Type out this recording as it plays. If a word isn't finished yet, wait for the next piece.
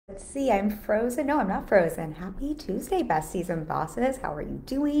Let's see, I'm frozen. No, I'm not frozen. Happy Tuesday, besties and bosses. How are you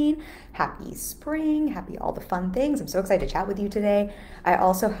doing? Happy spring. Happy all the fun things. I'm so excited to chat with you today. I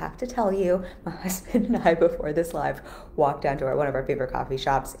also have to tell you, my husband and I, before this live, walked down to one of our favorite coffee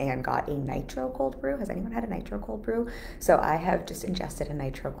shops and got a nitro cold brew. Has anyone had a nitro cold brew? So I have just ingested a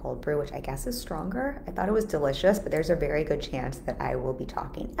nitro cold brew, which I guess is stronger. I thought it was delicious, but there's a very good chance that I will be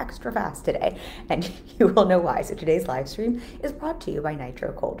talking extra fast today, and you will know why. So today's live stream is brought to you by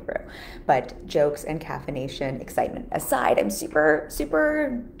Nitro Cold Brew. But jokes and caffeination excitement aside, I'm super,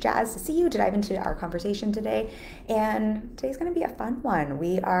 super jazzed to see you, to dive into our conversation today. And today's going to be a fun one.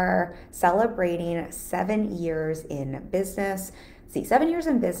 We are celebrating 7 years in business. See, 7 years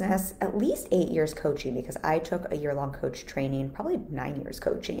in business, at least 8 years coaching, because I took a year-long coach training, probably 9 years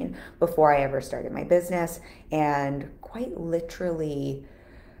coaching before I ever started my business, and quite literally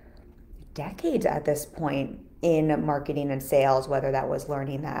decades at this point in marketing and sales, whether that was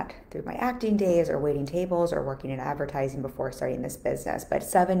learning that through my acting days or waiting tables or working in advertising before starting this business. But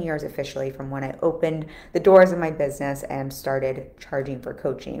 7 years officially from when I opened the doors of my business and started charging for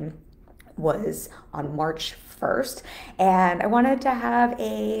coaching was on March 1st. And I wanted to have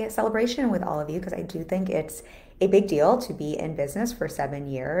a celebration with all of you because I do think it's a big deal to be in business for 7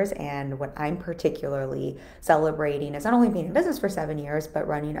 years. And what I'm particularly celebrating is not only being in business for 7 years, but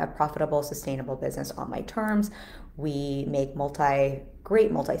running a profitable, sustainable business on my terms. We make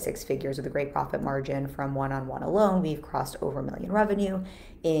great multi six figures with a great profit margin from one-on-one alone. We've crossed over $1 million revenue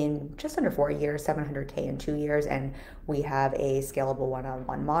in just under 4 years, 700K in 2 years. And we have a scalable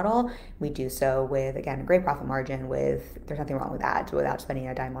one-on-one model. We do so with, again, a great profit margin there's nothing wrong with ads, without spending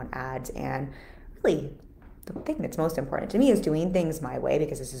a dime on ads. And really, the thing that's most important to me is doing things my way,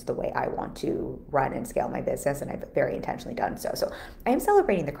 because this is the way I want to run and scale my business, and I've very intentionally done so. So I am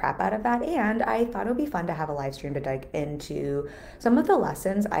celebrating the crap out of that, and I thought it would be fun to have a live stream to dive into some of the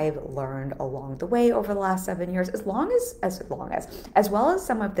lessons I've learned along the way over the last 7 years, as well as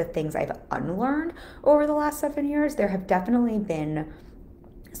some of the things I've unlearned over the last 7 years. There have definitely been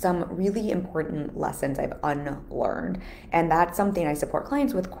some really important lessons I've unlearned. And that's something I support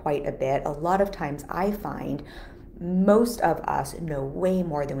clients with quite a bit. A lot of times I find most of us know way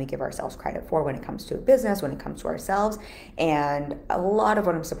more than we give ourselves credit for when it comes to a business, when it comes to ourselves. And a lot of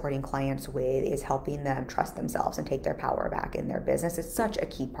what I'm supporting clients with is helping them trust themselves and take their power back in their business. It's such a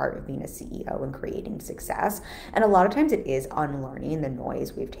key part of being a CEO and creating success. And a lot of times it is unlearning the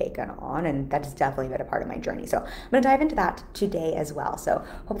noise we've taken on. And that's definitely been a part of my journey. So I'm going to dive into that today as well. So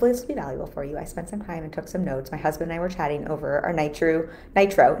hopefully this will be valuable for you. I spent some time and took some notes. My husband and I were chatting over our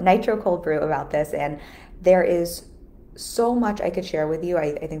nitro cold brew about this. And there is so much I could share with you.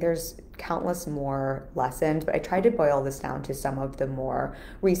 I think there's countless more lessons, but I tried to boil this down to some of the more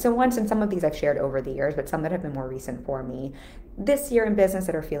recent ones. And some of these I've shared over the years, but some that have been more recent for me this year in business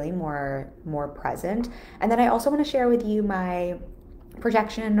that are feeling more present. And then I also want to share with you my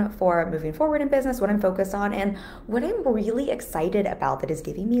projection for moving forward in business, what I'm focused on, and what I'm really excited about that is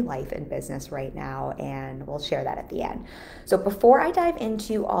giving me life in business right now. And we'll share that at the end. So before I dive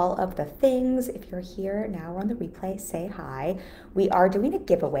into all of the things, if you're here now on the replay, say hi. We are doing a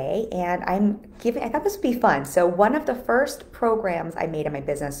giveaway, and I thought this would be fun. So one of the first programs I made in my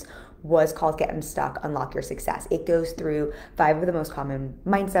business was called Get Unstuck, Unlock Your Success. It goes through 5 of the most common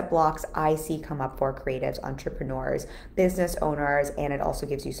mindset blocks I see come up for creatives, entrepreneurs, business owners, and it also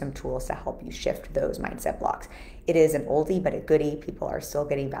gives you some tools to help you shift those mindset blocks. It is an oldie but a goodie. People are still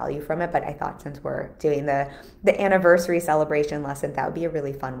getting value from it, but I thought since we're doing the anniversary celebration lesson, that would be a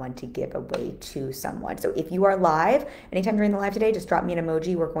really fun one to give away to someone. So if you are live, anytime during the live today, just drop me an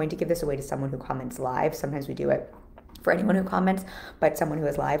emoji. We're going to give this away to someone who comments live. Sometimes we do it for anyone who comments, but someone who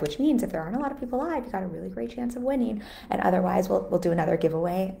is live, which means if there aren't a lot of people live, you got a really great chance of winning. And otherwise, we'll do another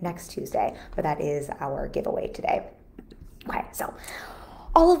giveaway next Tuesday, but that is our giveaway today. Okay, so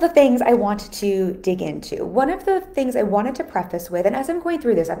all of the things I want to dig into. One of the things I wanted to preface with, and as I'm going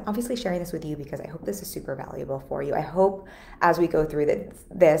through this, I'm obviously sharing this with you because I hope this is super valuable for you. I hope as we go through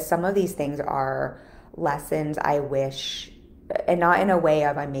this, some of these things are lessons I wish, and not in a way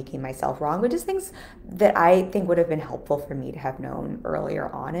of I'm making myself wrong, but just things that I think would have been helpful for me to have known earlier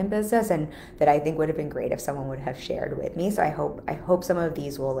on in business, and that I think would have been great if someone would have shared with me. So I hope some of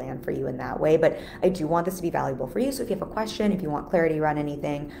these will land for you in that way, but I do want this to be valuable for you. So if you have a question, if you want clarity around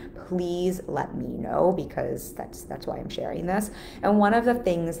anything, please let me know, because that's why I'm sharing this. And one of the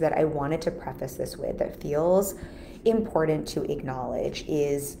things that I wanted to preface this with that feels important to acknowledge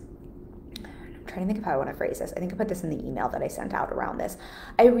is trying to think of how I want to phrase this. I think I put this in the email that I sent out around this.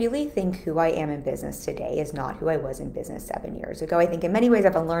 I really think who I am in business today is not who I was in business 7 years ago. I think in many ways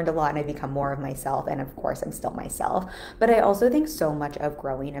I've unlearned a lot and I've become more of myself. And of course, I'm still myself. But I also think so much of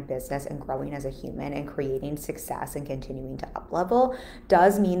growing a business and growing as a human and creating success and continuing to up level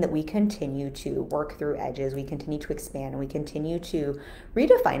does mean that we continue to work through edges, we continue to expand, and we continue to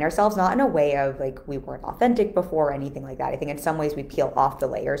redefine ourselves, not in a way of like we weren't authentic before or anything like that. I think in some ways we peel off the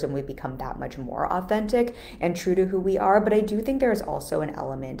layers and we become that much more authentic and true to who we are. But I do think there's also an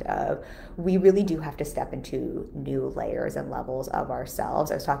element of we really do have to step into new layers and levels of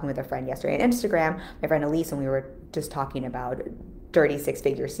ourselves. I was talking with a friend yesterday on Instagram, my friend Elise, and we were just talking about dirty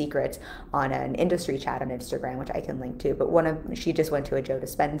six-figure secrets on an industry chat on Instagram, which I can link to. But she just went to a Joe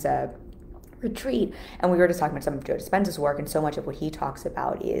Dispenza retreat, and we were just talking about some of Joe Dispenza's work, and so much of what he talks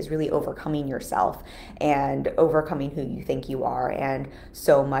about is really overcoming yourself and overcoming who you think you are. And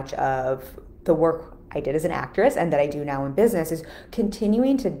so much of the work I did as an actress and that I do now in business is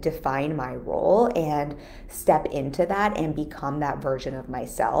continuing to define my role and step into that and become that version of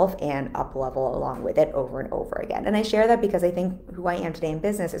myself and up level along with it over and over again. And I share that because I think who I am today in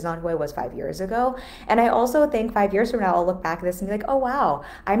business is not who I was 5 years ago. And I also think 5 years from now, I'll look back at this and be like, oh, wow,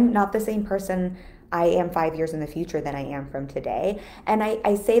 I'm not the same person I am 5 years in the future than I am from today. And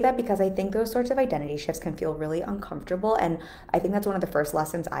I say that because I think those sorts of identity shifts can feel really uncomfortable. And I think that's one of the first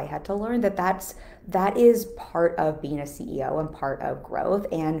lessons I had to learn, that is part of being a CEO and part of growth.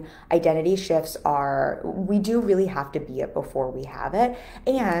 And identity shifts we do really have to be it before we have it.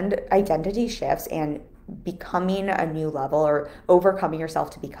 And identity shifts and becoming a new level or overcoming yourself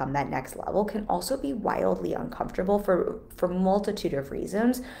to become that next level can also be wildly uncomfortable for multitude of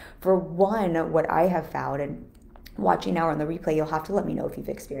reasons. For one, what I have found, and watching now on the replay, you'll have to let me know if you've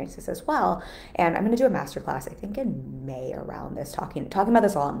experienced this as well. And I'm going to do a masterclass, I think in May, around this, talking about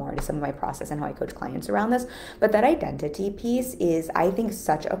this a lot more into some of my process and how I coach clients around this. But that identity piece is, I think,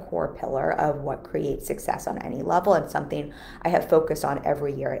 such a core pillar of what creates success on any level, and something I have focused on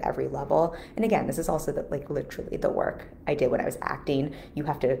every year at every level. And again, this is also literally the work I did when I was acting. You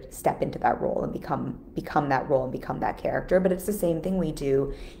have to step into that role and become that role and become that character. But it's the same thing we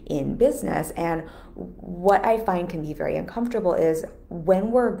do in business. And what I find can be very uncomfortable is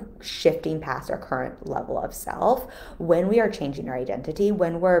when we're shifting past our current level of self, when we are changing our identity,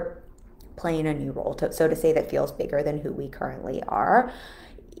 when we're playing a new role, so to say, that feels bigger than who we currently are.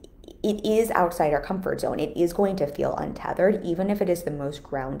 It is outside our comfort zone. It is going to feel untethered, even if it is the most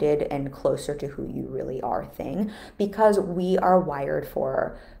grounded and closer to who you really are thing, because we are wired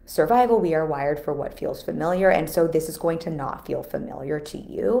for survival. We are wired for what feels familiar. And so this is going to not feel familiar to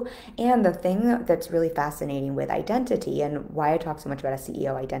you. And the thing that's really fascinating with identity, and why I talk so much about a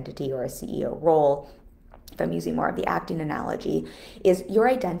CEO identity or a CEO role, if I'm using more of the acting analogy, is your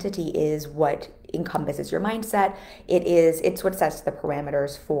identity is what encompasses your mindset. It's what sets the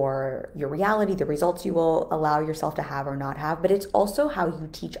parameters for your reality, the results you will allow yourself to have or not have, but it's also how you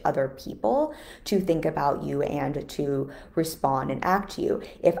teach other people to think about you and to respond and act to you.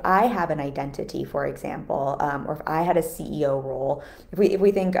 If I have an identity, for example, or if I had a CEO role, if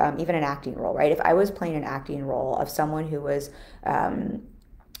we think even an acting role, right? If I was playing an acting role of someone who was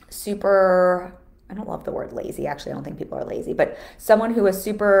super, I don't love the word lazy. Actually, I don't think people are lazy, but someone who is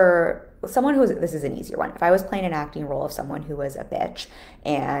this is an easier one. If I was playing an acting role of someone who was a bitch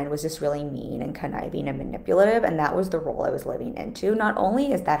and was just really mean and conniving and manipulative, and that was the role I was living into, not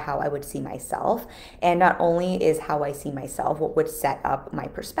only is that how I would see myself, and not only is how I see myself what would set up my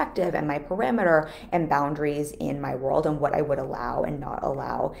perspective and my parameter and boundaries in my world and what I would allow and not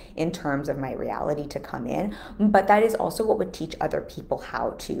allow in terms of my reality to come in, but that is also what would teach other people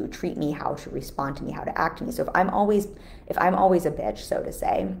how to treat me, how to respond to me, how to act to me. So if I'm always a bitch, so to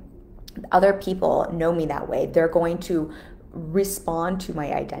say, other people know me that way. They're going to respond to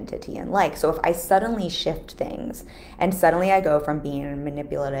my identity and so if I suddenly shift things and suddenly I go from being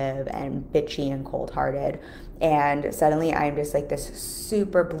manipulative and bitchy and cold-hearted and suddenly I'm just like this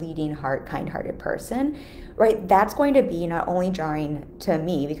super bleeding heart, kind-hearted person, right? That's going to be not only jarring to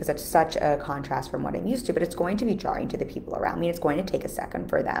me because it's such a contrast from what I'm used to, but it's going to be jarring to the people around me. It's going to take a second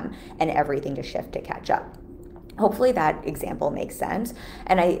for them and everything to shift to catch up. Hopefully that example makes sense.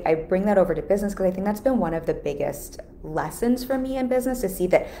 And I bring that over to business because I think that's been one of the biggest lessons for me in business, to see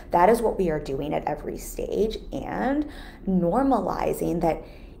that is what we are doing at every stage and normalizing that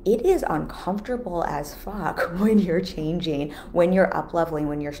it is uncomfortable as fuck when you're changing, when you're up leveling,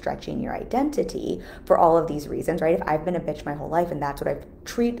 when you're stretching your identity for all of these reasons, right? If I've been a bitch my whole life and that's what I've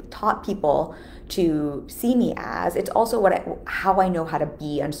taught people to see me as, it's also how I know how to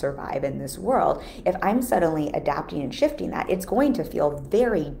be and survive in this world. If I'm suddenly adapting and shifting that, it's going to feel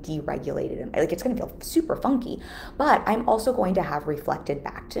very deregulated and like it's going to feel super funky. But I'm also going to have reflected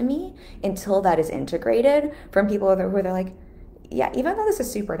back to me until that is integrated from people who are like, yeah, even though this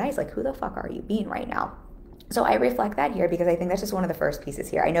is super nice, like who the fuck are you being right now? So I reflect that here because I think that's just one of the first pieces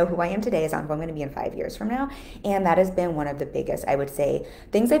here. I know who I am today is not who I'm going to be in 5 years from now. And that has been one of the biggest, I would say,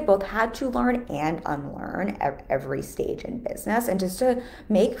 things I've both had to learn and unlearn at every stage in business. And just to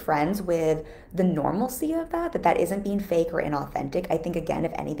make friends with the normalcy of that isn't being fake or inauthentic. I think, again,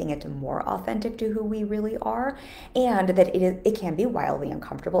 if anything, it's more authentic to who we really are. And that it can be wildly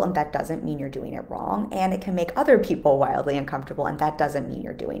uncomfortable. And that doesn't mean you're doing it wrong. And it can make other people wildly uncomfortable. And that doesn't mean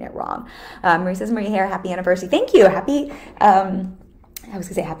you're doing it wrong. Marie says, Marie Hair, happy anniversary. Thank you. Happy. I was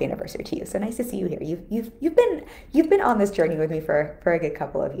gonna say happy anniversary to you. So nice to see you here. You've been on this journey with me for a good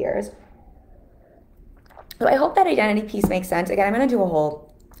couple of years. So I hope that identity piece makes sense. Again, I'm gonna do a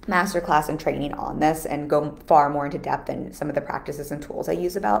whole masterclass and training on this and go far more into depth in some of the practices and tools I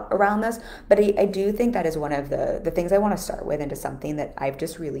use around this. But I do think that is one of the things I want to start with into something that I've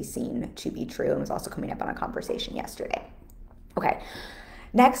just really seen to be true and was also coming up on a conversation yesterday. Okay.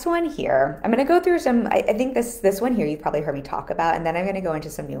 Next one here, I'm going to go through some, I think this one here you've probably heard me talk about, and then I'm going to go into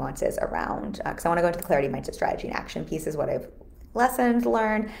some nuances around, because I want to go into the clarity, mindset, strategy, and action pieces, what I've lessons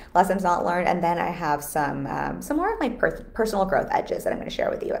learned, lessons not learned, and then I have some more of my personal growth edges that I'm going to share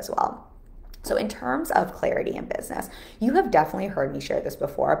with you as well. So in terms of clarity in business, you have definitely heard me share this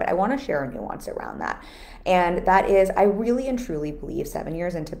before, but I want to share a nuance around that. And that is, I really and truly believe 7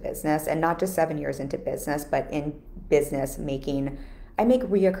 years into business, and not just 7 years into business, but in business I make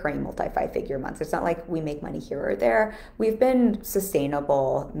reoccurring multi-5-figure months. It's not like we make money here or there. We've been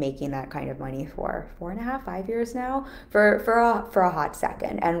sustainable making that kind of money for 4.5, 5 years now, for a hot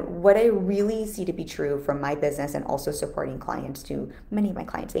second. And what I really see to be true from my business and also supporting clients too, many of my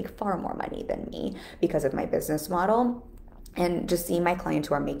clients make far more money than me because of my business model. And just seeing my clients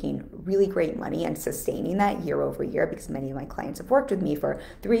who are making really great money and sustaining that year over year, because many of my clients have worked with me for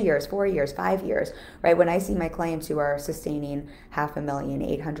 3 years, 4 years, 5 years, right? When I see my clients who are sustaining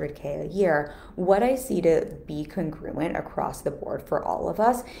 $500,000, $800K a year, what I see to be congruent across the board for all of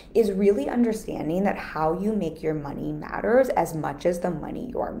us is really understanding that how you make your money matters as much as the money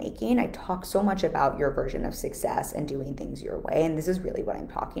you're making. I talk so much about your version of success and doing things your way, and this is really what I'm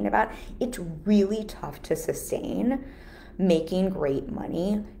talking about. It's really tough to sustain making great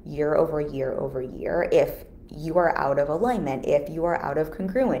money year over year over year if you are out of alignment, if you are out of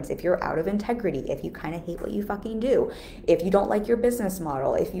congruence, if you're out of integrity, if you kind of hate what you fucking do, if you don't like your business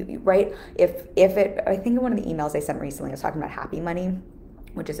model, if you, right, if it, I think in one of the emails I sent recently, I was talking about happy money,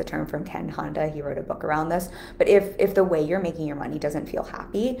 which is a term from Ken Honda. He wrote a book around this. But if the way you're making your money doesn't feel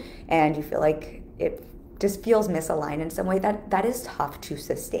happy and you feel like it just feels misaligned in some way, that is tough to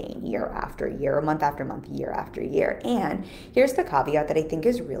sustain year after year, month after month, year after year. And here's the caveat that I think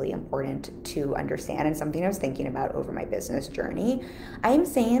is really important to understand, and something I was thinking about over my business journey. I'm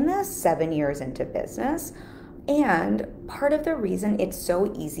saying this 7 years into business, and part of the reason it's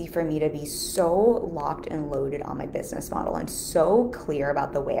so easy for me to be so locked and loaded on my business model and so clear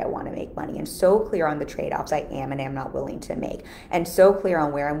about the way I want to make money and so clear on the trade-offs I am and am not willing to make and so clear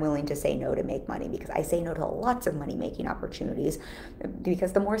on where I'm willing to say no to make money, because I say no to lots of money-making opportunities,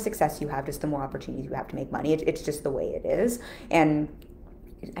 because the more success you have, just the more opportunities you have to make money. It's just the way it is. And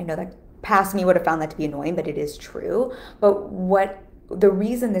I know that past me would have found that to be annoying, but it is true. But the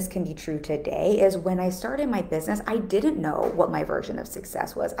reason this can be true today is when I started my business, I didn't know what my version of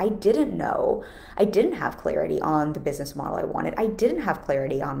success was. I didn't have clarity on the business model I wanted. I didn't have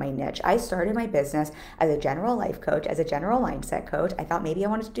clarity on my niche. I started my business as a general life coach, as a general mindset coach. I thought maybe I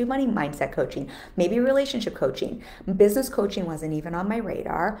wanted to do money mindset coaching, maybe relationship coaching. Business coaching wasn't even on my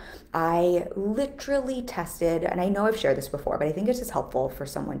radar. I literally tested, and I know I've shared this before, but I think it's just helpful for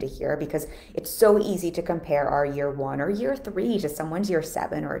someone to hear, because it's so easy to compare our year 1 or year 3 to someone's year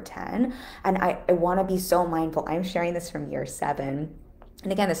 7 or 10. And I want to be so mindful. I'm sharing this from year 7.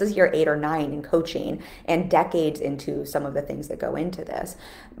 And again, this is year 8 or 9 in coaching and decades into some of the things that go into this.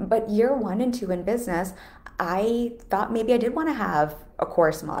 But year 1 and 2 in business, I thought maybe I did want to have a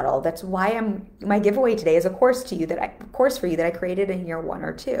course model. That's why my giveaway today is a course for you that I created in year 1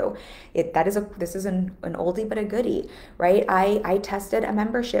 or 2. This is an oldie but a goodie, right? I tested a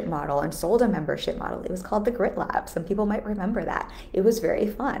membership model and sold a membership model. It was called the Grit Lab. Some people might remember that. It was very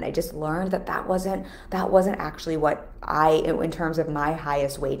fun. I just learned that wasn't actually what in terms of my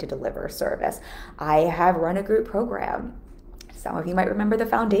highest way to deliver service. I have run a group program. Some of you might remember the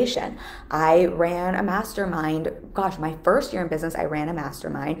foundation. I ran a mastermind. Gosh, my first year in business, I ran a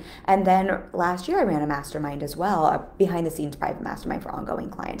mastermind. And then last year I ran a mastermind as well, a behind the scenes private mastermind for ongoing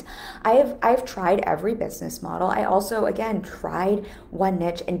clients. I've tried every business model. I also, again, tried one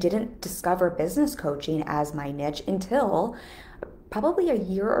niche and didn't discover business coaching as my niche until probably a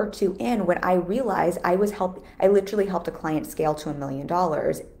year or 2 in, when I realized I literally helped a client scale to $1 million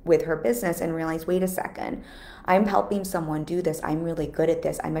with her business and realized, wait a second, I'm helping someone do this. I'm really good at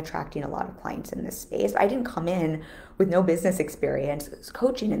this. I'm attracting a lot of clients in this space. I didn't come in with no business experience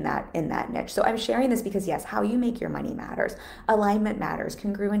coaching in that niche. So I'm sharing this because yes, how you make your money matters. Alignment matters.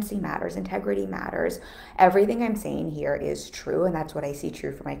 Congruency matters. Integrity matters. Everything I'm saying here is true, and that's what I see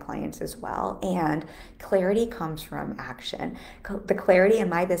true for my clients as well. And clarity comes from action. The clarity in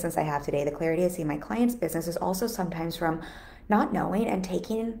my business I have today, the clarity I see in my clients' business is also sometimes from not knowing and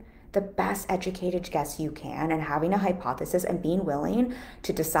taking the best educated guess you can and having a hypothesis and being willing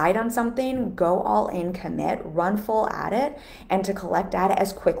to decide on something, go all in, commit, run full at it, and to collect data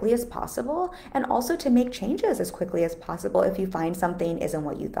as quickly as possible, and also to make changes as quickly as possible if you find something isn't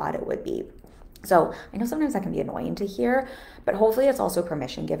what you thought it would be. So I know sometimes that can be annoying to hear, but hopefully it's also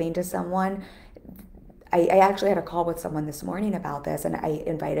permission giving to someone. I actually had a call with someone this morning about this, and I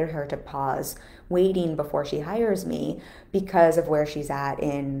invited her to pause waiting before she hires me because of where she's at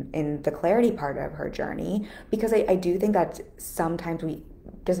in the clarity part of her journey. Because I do think that sometimes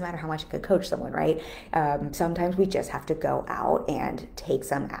doesn't matter how much you could coach someone, right? Sometimes we just have to go out and take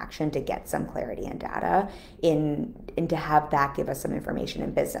some action to get some clarity and data and to have that give us some information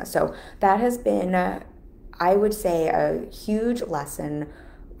in business. So that has been, I would say, a huge lesson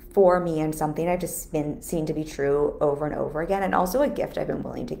for me, and something I've just been seen to be true over and over again, and also a gift I've been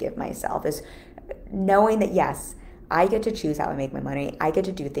willing to give myself, is knowing that yes, I get to choose how I make my money. I get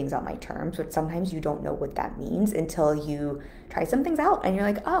to do things on my terms, but sometimes you don't know what that means until you try some things out and you're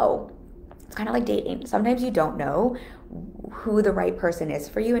like, oh, it's kind of like dating. Sometimes you don't know who the right person is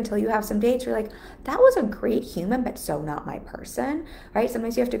for you until you have some dates. You're like, that was a great human, but so not my person, right?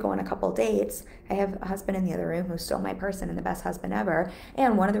 Sometimes you have to go on a couple dates. I have a husband in the other room who's so my person and the best husband ever.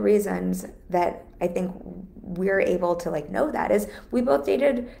 And one of the reasons that I think we're able to know that is we both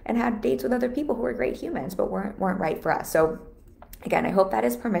dated and had dates with other people who were great humans, but weren't right for us. So again, I hope that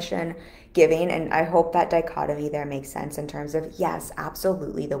is permission giving, and I hope that dichotomy there makes sense in terms of, yes,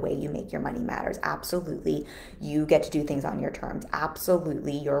 absolutely, the way you make your money matters. Absolutely, you get to do things on your terms.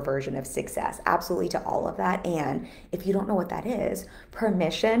 Absolutely, your version of success. Absolutely to all of that. And if you don't know what that is,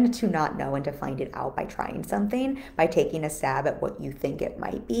 permission to not know and to find it out by trying something, by taking a stab at what you think it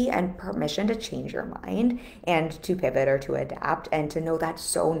might be, and permission to change your mind and to pivot or to adapt, and to know that's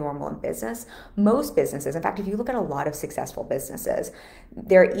so normal in business. Most businesses, in fact, if you look at a lot of successful businesses,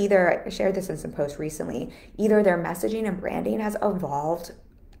 they're either, I shared this in some posts recently, either their messaging and branding has evolved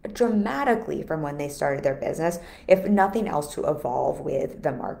dramatically from when they started their business, if nothing else to evolve with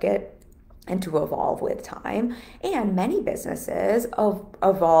the market and to evolve with time. And many businesses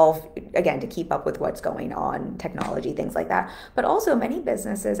evolve, again, to keep up with what's going on, technology, things like that. But also many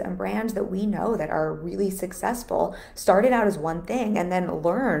businesses and brands that we know that are really successful started out as one thing and then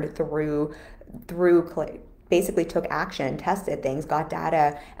learned through basically took action, tested things, got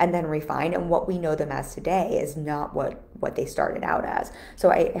data, and then refined. And what we know them as today is not what they started out as. So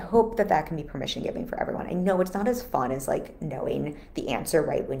I hope that can be permission giving for everyone. I know it's not as fun as knowing the answer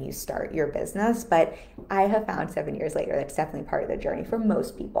right when you start your business, but I have found 7 years later that's definitely part of the journey for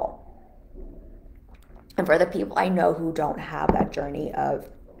most people. And for the people I know who don't have that journey of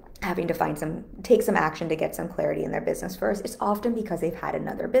having to take some action to get some clarity in their business first, it's often because they've had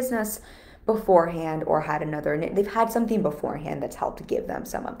another business beforehand or they've had something beforehand that's helped give them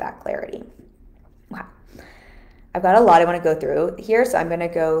some of that clarity. Wow. I've got a lot I want to go through here, so I'm going to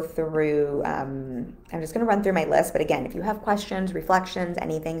go through, I'm just going to run through my list, but again, if you have questions, reflections,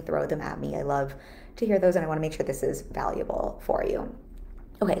 anything, throw them at me. I love to hear those, and I want to make sure this is valuable for you.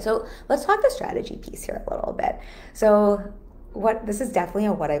 Okay, so let's talk the strategy piece here a little bit. So this is definitely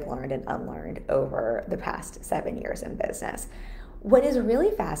what I've learned and unlearned over the past 7 years in business. What is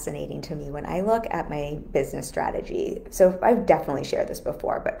really fascinating to me when I look at my business strategy, so I've definitely shared this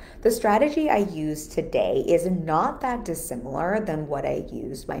before, but the strategy I use today is not that dissimilar than what I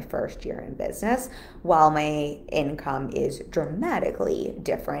used my first year in business, while my income is dramatically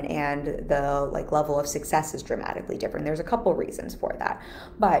different and the like level of success is dramatically different. There's a couple reasons for that.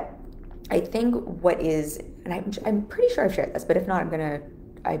 But I think what is, and I'm pretty sure I've shared this, but if not,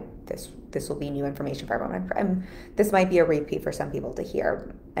 this will be new information for everyone. This might be a repeat for some people to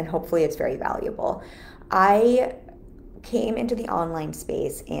hear, and hopefully it's very valuable. I came into the online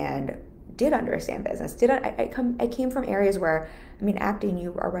space and did understand business. I came from areas where, I mean, acting,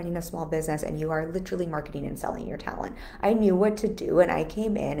 you are running a small business and you are literally marketing and selling your talent. I knew what to do, and I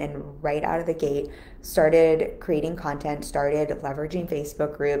came in and right out of the gate started creating content, started leveraging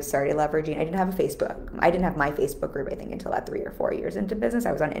Facebook groups, started leveraging, I didn't have my Facebook group, I think, until about 3 or 4 years into business.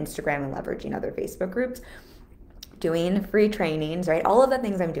 I was on Instagram and leveraging other Facebook groups, doing free trainings, right? All of the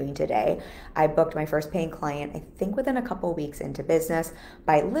things I'm doing today. I booked my first paying client, I think within a couple weeks into business,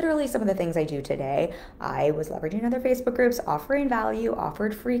 by literally some of the things I do today. I was leveraging other Facebook groups, offering value,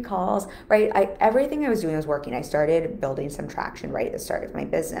 offered free calls, right? Everything I was doing was working. I started building some traction right at the start of my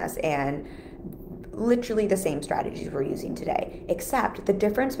business, and literally the same strategies we're using today, except the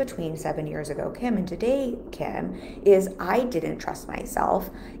difference between 7 years ago Kim and today Kim is I didn't trust myself,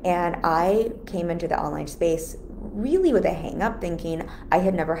 and I came into the online space really with a hang up thinking I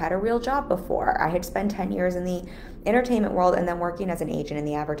had never had a real job before. I had spent 10 years in the entertainment world and then working as an agent in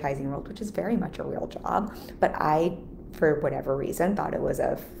the advertising world, which is very much a real job, but I, for whatever reason, thought it was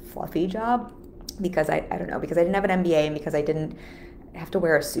a fluffy job because I don't know, because I didn't have an MBA and because I didn't have to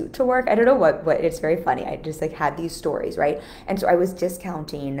wear a suit to work. I don't know what it's very funny. I just like had these stories, right? And so I was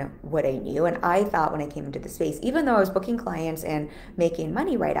discounting what I knew. And I thought when I came into the space, even though I was booking clients and making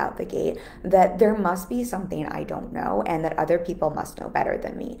money right out the gate, that there must be something I don't know and that other people must know better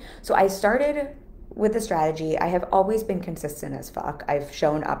than me. So I started with the strategy. I have always been consistent as fuck. I've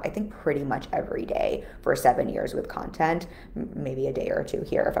shown up, I think, pretty much every day for 7 years with content, maybe a day or two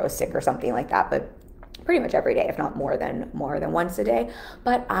here if I was sick or something like that, but pretty much every day, if not more than once a day.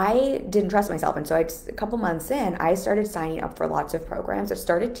 But I didn't trust myself. And so a couple months in, I started signing up for lots of programs that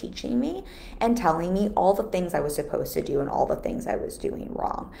started teaching me and telling me all the things I was supposed to do and all the things I was doing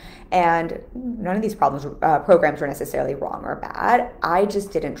wrong. And none of these programs were necessarily wrong or bad. I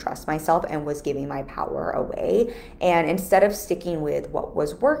just didn't trust myself and was giving my power away. And instead of sticking with what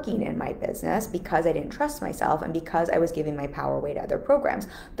was working in my business, because I didn't trust myself and because I was giving my power away to other programs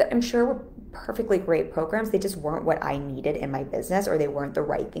that I'm sure were perfectly great programs, they just weren't what I needed in my business, or they weren't the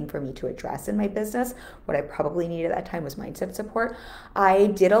right thing for me to address in my business. What I probably needed at that time was mindset support. I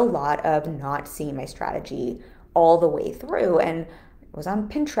did a lot of not seeing my strategy all the way through, and was on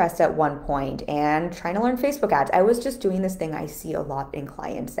Pinterest at one point and trying to learn Facebook ads. I was just doing this thing I see a lot in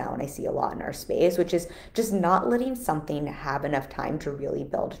clients now and I see a lot in our space, which is just not letting something have enough time to really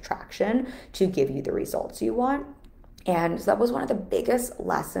build traction to give you the results you want. And so that was one of the biggest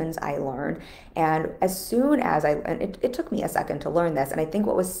lessons I learned. And as soon as it took me a second to learn this. And I think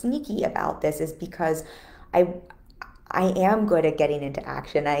what was sneaky about this is because I am good at getting into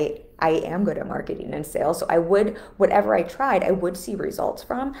action. I am good at marketing and sales. So whatever I tried, I would see results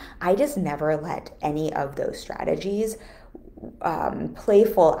from. I just never let any of those strategies play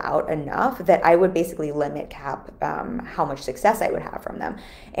full out enough that I would basically cap how much success I would have from them.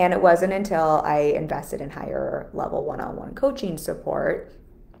 And it wasn't until I invested in higher level one-on-one coaching support,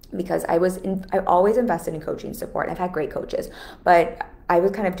 because I always invested in coaching support. I've had great coaches, but I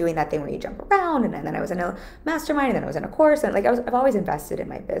was kind of doing that thing where you jump around, and then I was in a mastermind, and then I was in a course, and I've always invested in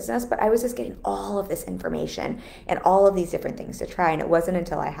my business, but I was just getting all of this information and all of these different things to try. And it wasn't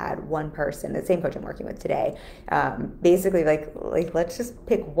until I had one person, the same coach I'm working with today, basically like let's just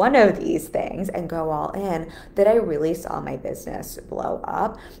pick one of these things and go all in, that I really saw my business blow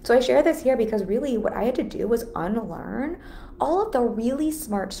up. So I share this here because really what I had to do was unlearn all of the really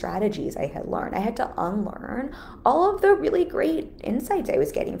smart strategies I had learned. I had to unlearn all of the really great insights I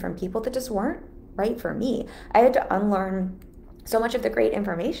was getting from people that just weren't right for me. I had to unlearn so much of the great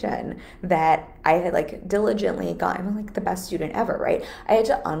information that I had diligently gotten. I'm the best student ever, right? I had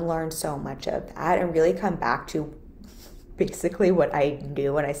to unlearn so much of that and really come back to basically what I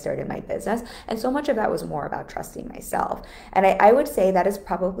knew when I started my business. And so much of that was more about trusting myself. And I would say that is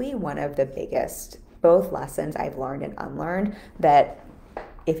probably one of the biggest both lessons I've learned and unlearned, that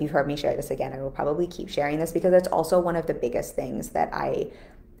if you've heard me share this again, I will probably keep sharing this, because it's also one of the biggest things that I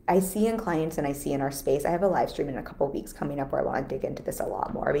see in clients and I see in our space. I have a live stream in a couple of weeks coming up where I want to dig into this a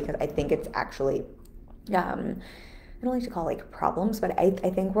lot more, because I think it's actually, I don't like to call problems, but I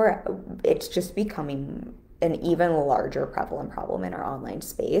think it's just becoming an even larger prevalent problem in our online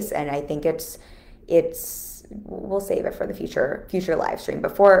space. And I think we'll save it for the future live stream.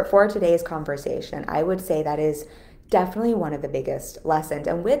 But for today's conversation, I would say that is definitely one of the biggest lessons.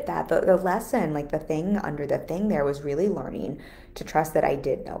 And with that, the lesson, like the thing under the thing there, was really learning to trust that I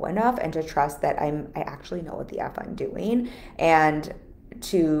did know enough, and to trust that I actually know what the F I'm doing, and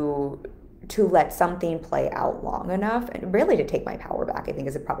to let something play out long enough, and really to take my power back, I think,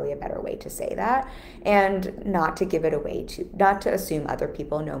 is probably a better way to say that, and not to give it away, not to assume other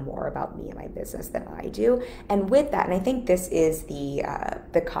people know more about me and my business than I do. And with that, and I think this is the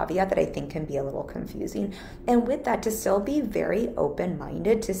caveat that I think can be a little confusing, and with that, to still be very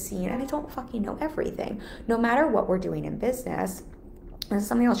open-minded to seeing, and I don't fucking know everything, no matter what we're doing in business. This is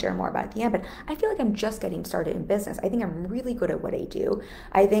something I'll share more about at the end, but I feel like I'm just getting started in business. I think I'm really good at what I do.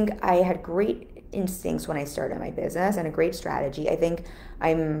 I think I had great instincts when I started my business and a great strategy. I think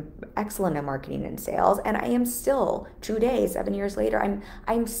I'm excellent at marketing and sales, and I am still today, 7 years later,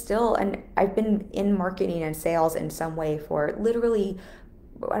 I'm still, and I've been in marketing and sales in some way for literally,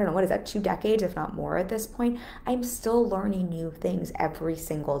 I don't know, what is that, 2 decades, if not more at this point. I'm still learning new things every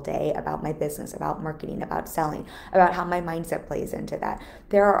single day about my business, about marketing, about selling, about how my mindset plays into that.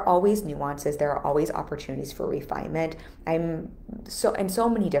 There are always nuances. There are always opportunities for refinement. I'm so in so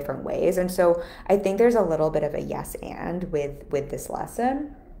many different ways. And so I think there's a little bit of a yes and with this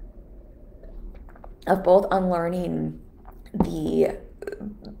lesson of both unlearning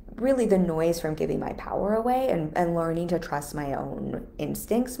really the noise from giving my power away, and learning to trust my own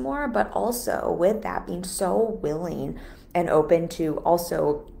instincts more, but also with that being so willing and open to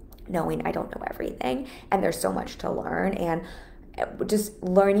also knowing I don't know everything, and there's so much to learn, and just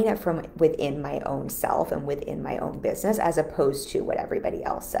learning it from within my own self and within my own business, as opposed to what everybody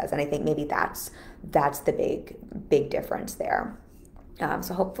else says. And I think maybe that's the big difference there.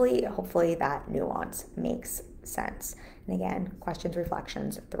 So hopefully that nuance makes sense. And again, questions,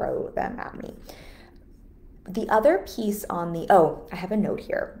 reflections, throw them at me. The other piece on I have a note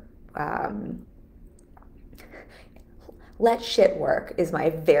here. Let shit work is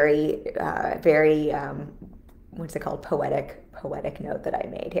my very what's it called? Poetic note that I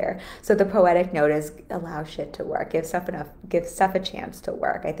made here. So the poetic note is allow shit to work. Give stuff a chance to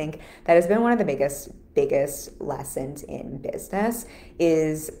work. I think that has been one of the biggest lessons in business,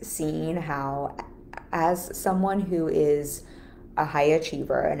 is seeing how, as someone who is a high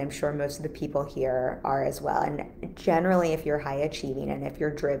achiever, and I'm sure most of the people here are as well, and generally if you're high achieving and if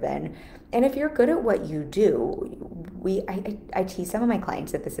you're driven and if you're good at what you do, I tease some of my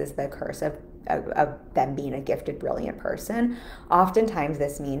clients that this is the curse of them being a gifted, brilliant person. Oftentimes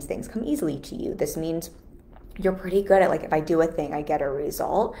this means things come easily to you. This means you're pretty good at, like, if I do a thing, I get a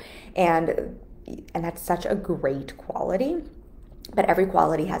result, and that's such a great quality. But every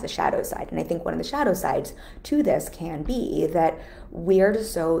quality has a shadow side. And I think one of the shadow sides to this can be that we're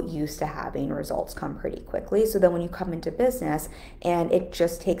just so used to having results come pretty quickly. So then when you come into business and it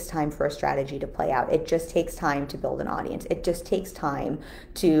just takes time for a strategy to play out, it just takes time to build an audience, it just takes time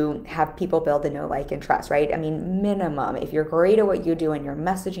to have people build the know, like, and trust, right? I mean, minimum, if you're great at what you do and your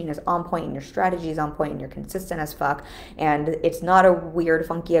messaging is on point and your strategy is on point and you're consistent as fuck and it's not a weird,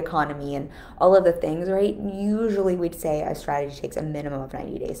 funky economy and all of the things, right? Usually we'd say a strategy takes a minimum of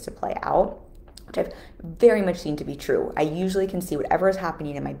 90 days to play out, which I've very much seen to be true. I usually can see whatever is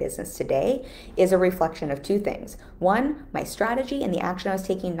happening in my business today is a reflection of 2 things. One, my strategy and the action I was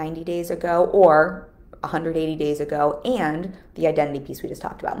taking 90 days ago or 180 days ago, and the identity piece we just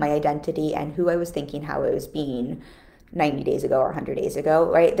talked about, my identity and who I was thinking, how I was being 90 days ago or 100 days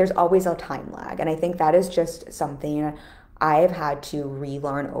ago, right? There's always a time lag. And I think that is just something I've had to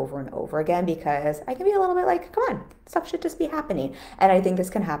relearn over and over again, because I can be a little bit like, come on, stuff should just be happening. And I think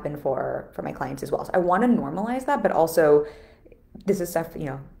this can happen for my clients as well. So I want to normalize that, but also this is stuff,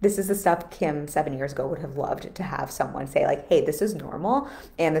 this is the stuff Kim 7 years ago would have loved to have someone say, like, hey, this is normal.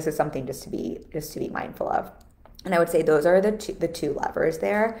 And this is something just to be mindful of. And I would say those are the two levers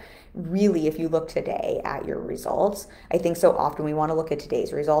there. Really, if you look today at your results, I think so often we want to look at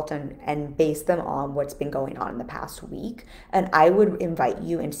today's result and base them on what's been going on in the past week. And I would invite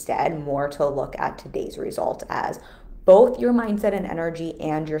you instead more to look at today's result as both your mindset and energy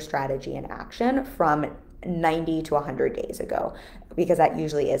and your strategy and action from 90 to 100 days ago, because that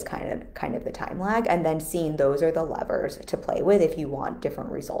usually is kind of the time lag, and then seeing those are the levers to play with if you want different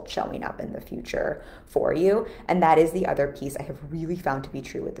results showing up in the future for you. And that is the other piece I have really found to be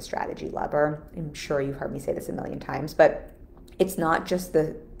true with the strategy lever. I'm sure you've heard me say this a million times, but it's not just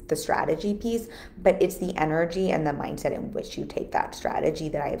the strategy piece, but it's the energy and the mindset in which you take that strategy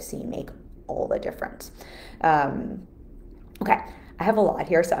that I have seen make all the difference. Okay. I have a lot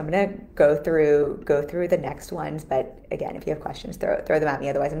here, so I'm gonna go through the next ones. But again, if you have questions, throw them at me.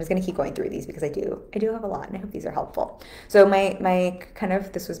 Otherwise, I'm just gonna keep going through these because I do have a lot, and I hope these are helpful. So my kind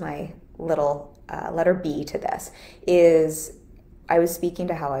of this was my little letter B to this is I was speaking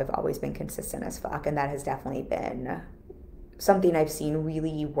to how I've always been consistent as fuck, and that has definitely been something I've seen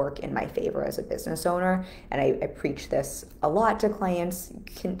really work in my favor as a business owner. And I preach this a lot to clients.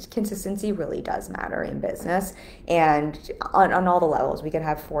 Consistency really does matter in business. And on all the levels, we could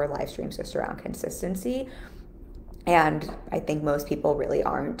have 4 live streams just around consistency. And I think most people really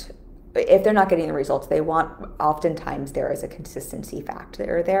aren't, if they're not getting the results they want, oftentimes there is a consistency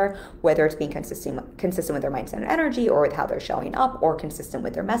factor there, whether it's being consistent with their mindset and energy, or with how they're showing up, or consistent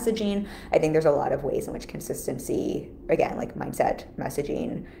with their messaging. I think there's a lot of ways in which consistency, again, like mindset,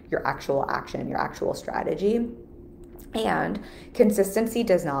 messaging, your actual action, your actual strategy. And consistency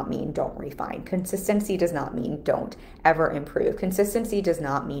does not mean don't refine. Consistency does not mean don't ever improve. Consistency does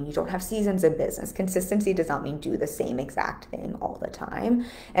not mean you don't have seasons in business. Consistency does not mean do the same exact thing all the time.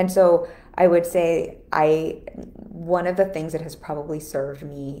 And so I would say one of the things that has probably served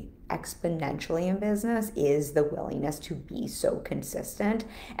me exponentially in business is the willingness to be so consistent,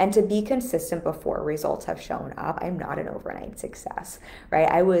 and to be consistent before results have shown up. I'm not an overnight success, right?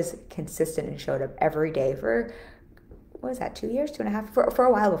 I was consistent and showed up every day for, what was that, 2 years, 2.5, for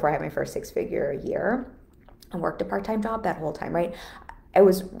a while before I had my first 6-figure year, and worked a part-time job that whole time, right? I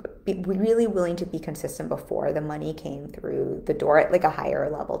was really willing to be consistent before the money came through the door at like a higher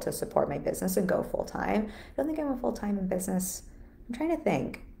level to support my business and go full-time. I don't think I went full-time in business. I'm trying to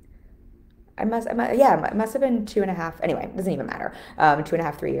think. It must have been 2.5. Anyway, it doesn't even matter.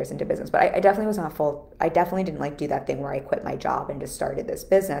 2.5, 3 years into business, but I definitely was not full. I definitely didn't like do that thing where I quit my job and just started this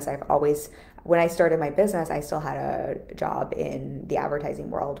business. When I started my business, I still had a job in the advertising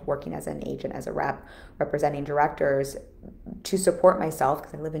world, working as an agent, as a rep, representing directors to support myself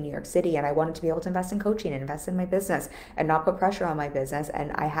because I live in New York City, and I wanted to be able to invest in coaching and invest in my business and not put pressure on my business.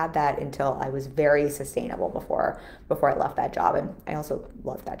 And I had that until I was very sustainable before I left that job. And I also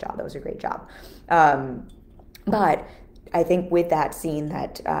loved that job. That was a great job. But I think with that, seeing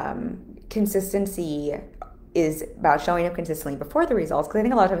that consistency is about showing up consistently before the results, because I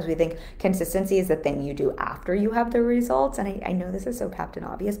think a lot of times we think consistency is the thing you do after you have the results. And I know this is so Captain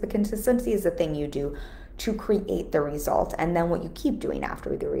Obvious, but consistency is the thing you do to create the result, and then what you keep doing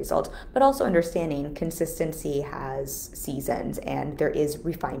after the result. But also understanding consistency has seasons, and there is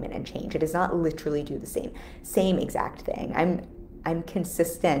refinement and change. It does not literally do the same exact thing. I'm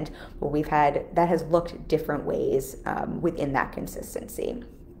consistent, but that has looked different ways within that consistency.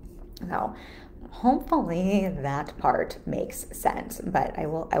 So hopefully that part makes sense, but I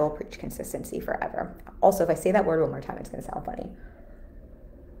will preach consistency forever. Also, if I say that word one more time, it's going to sound funny.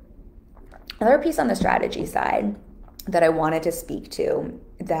 Another piece on the strategy side that I wanted to speak to,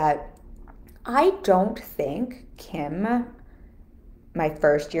 that I don't think Kim, my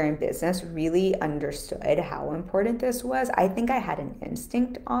first year in business, really understood how important this was. I think I had an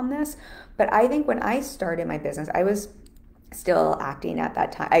instinct on this, but I think when I started my business, I was still acting at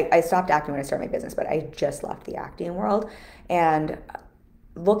that time. I stopped acting when I started my business, but I just left the acting world. And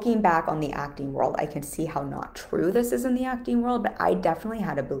looking back on the acting world, I can see how not true this is in the acting world, but I definitely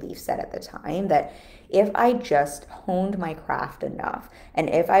had a belief set at the time that if I just honed my craft enough, and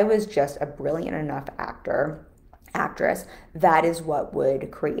if I was just a brilliant enough actress, that is what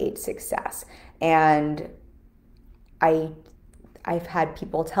would create success. And I've had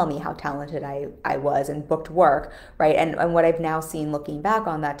people tell me how talented I was and booked work, right? And what I've now seen looking back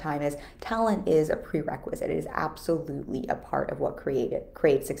on that time is talent is a prerequisite. It is absolutely a part of what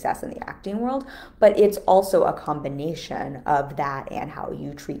creates success in the acting world, but it's also a combination of that and how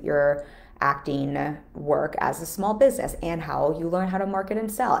you treat your acting work as a small business, and how you learn how to market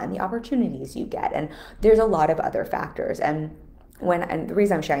and sell, and the opportunities you get. And there's a lot of other factors. And the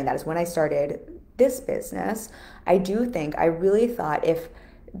reason I'm sharing that is when I started this business, I really thought if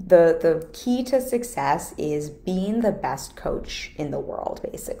the key to success is being the best coach in the world,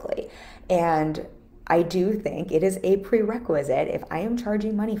 basically. And I do think it is a prerequisite, if I am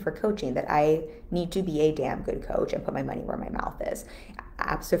charging money for coaching, that I need to be a damn good coach and put my money where my mouth is.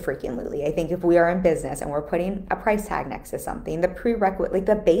 Absolutely. I think if we are in business and we're putting a price tag next to something, the prerequisite, like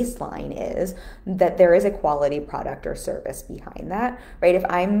the baseline, is that there is a quality product or service behind that, right? If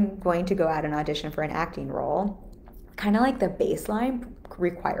I'm going to go out and audition for an acting role, kind of like the baseline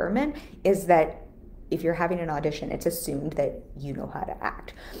requirement is that if you're having an audition, it's assumed that you know how to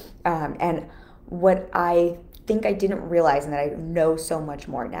act. And what I think I didn't realize, and that I know so much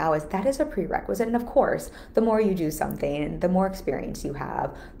more now, is that is a prerequisite. And of course, the more you do something, the more experience you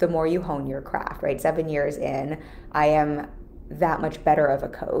have, the more you hone your craft, right? 7 years in, I am that much better of a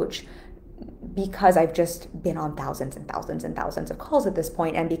coach because I've just been on thousands and thousands and thousands of calls at this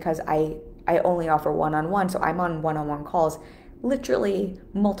point, and because I only offer one-on-one, so I'm on one-on-one calls, literally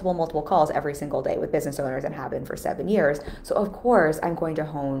multiple calls every single day with business owners and have been for 7 years. So of course I'm going to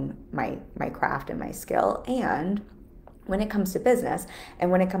hone my craft and my skill. And when it comes to business and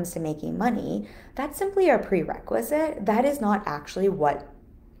when it comes to making money, that's simply a prerequisite. That is not actually what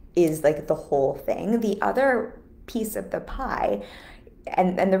is like the whole thing. The other piece of the pie,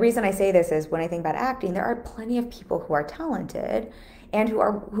 and the reason I say this is when I think about acting, there are plenty of people who are talented and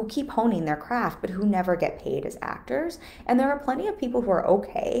who keep honing their craft, but who never get paid as actors. And there are plenty of people who are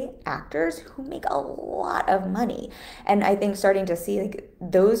okay actors who make a lot of money. And I think starting to see like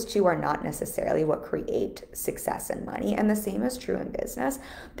those two are not necessarily what create success and money. And the same is true in business.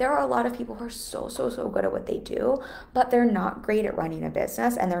 There are a lot of people who are so good at what they do, but they're not great at running a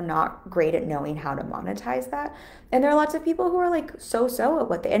business, and they're not great at knowing how to monetize that. And there are lots of people who are like so at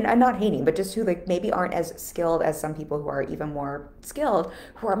what they, and I'm not hating, but just who like maybe aren't as skilled as some people who are even more skilled,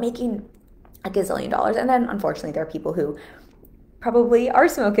 who are making a gazillion dollars. And then unfortunately there are people who probably are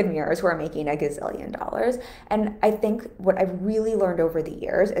smoke and mirrors who are making a gazillion dollars. And I think what I've really learned over the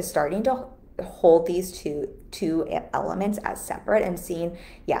years is starting to hold these two elements as separate and seeing,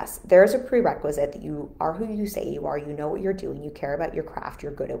 yes, there's a prerequisite that you are who you say you are, you know what you're doing, you care about your craft,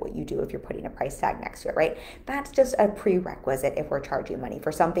 you're good at what you do if you're putting a price tag next to it, right? That's just a prerequisite if we're charging money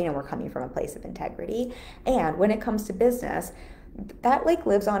for something and we're coming from a place of integrity. And when it comes to business, that like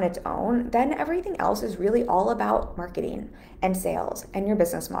lives on its own. Then everything else is really all about marketing and sales and your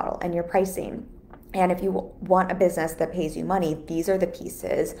business model and your pricing. And if you want a business that pays you money, these are the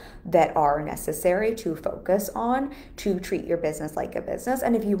pieces that are necessary to focus on to treat your business like a business.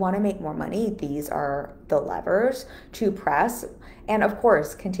 And if you want to make more money, these are the levers to press. And of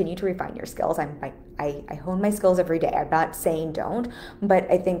course, continue to refine your skills. I hone my skills every day. I'm not saying don't, but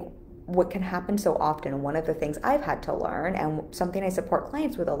I think what can happen so often, one of the things I've had to learn and something I support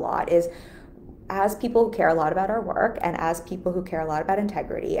clients with a lot is, as people who care a lot about our work and as people who care a lot about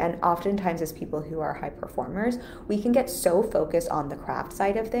integrity, and oftentimes as people who are high performers, we can get so focused on the craft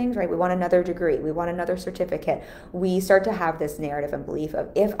side of things, right? We want another degree, we want another certificate. We start to have this narrative and belief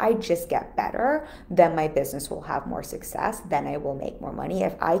of, if I just get better, then my business will have more success, then I will make more money.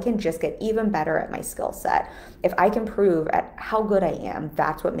 If I can just get even better at my skill set, if I can prove at how good I am,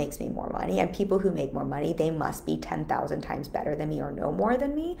 that's what makes me more money. And people who make more money, they must be 10,000 times better than me or no more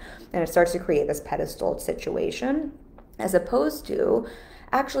than me. And it starts to create this pedestal situation, as opposed to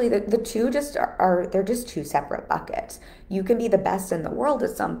actually the two just are they're just two separate buckets. You can be the best in the world at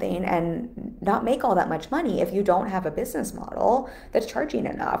something and not make all that much money if you don't have a business model that's charging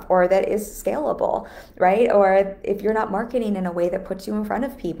enough or that is scalable, right? Or if you're not marketing in a way that puts you in front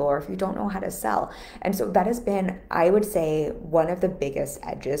of people, or if you don't know how to sell. And so that has been, I would say, one of the biggest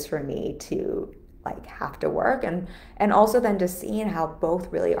edges for me to like have to work, and also then just seeing how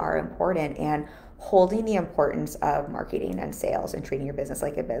both really are important, and holding the importance of marketing and sales and treating your business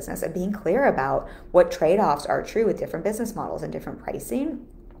like a business, and being clear about what trade-offs are true with different business models and different pricing.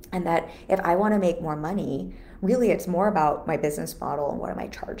 And that if I want to make more money, really it's more about my business model and what am I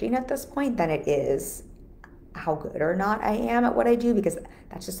charging at this point than it is how good or not I am at what I do, because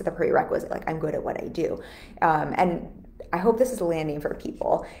that's just the prerequisite. Like, I'm good at what I do. And I hope this is landing for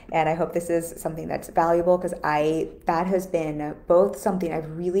people, and I hope this is something that's valuable, because that has been both something I've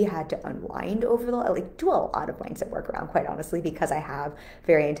really had to unwind over do a lot of mindset work around, quite honestly, because I have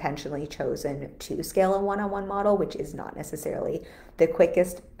very intentionally chosen to scale a one-on-one model, which is not necessarily the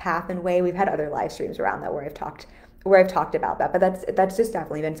quickest path and way. We've had other live streams around that where I've talked about that, but that's just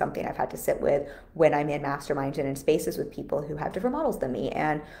definitely been something I've had to sit with when I'm in masterminds and in spaces with people who have different models than me.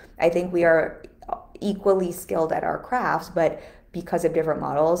 And I think we are equally skilled at our crafts, but because of different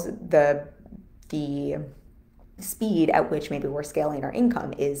models, the speed at which maybe we're scaling our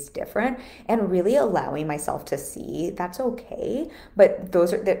income is different, and really allowing myself to see that's okay, but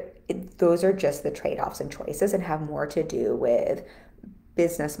those are just the trade-offs and choices, and have more to do with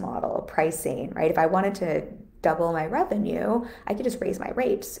business model, pricing, right? If I wanted to double my revenue, I could just raise my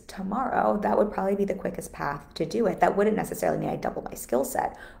rates tomorrow. That would probably be the quickest path to do it. That wouldn't necessarily mean I double my skill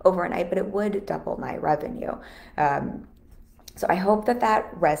set overnight, but it would double my revenue. So I hope that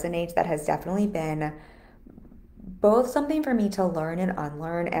resonates. That has definitely been both something for me to learn and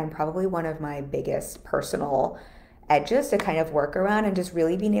unlearn, and probably one of my biggest personal edges to kind of work around, and just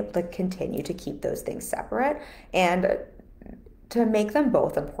really being able to continue to keep those things separate, and to make them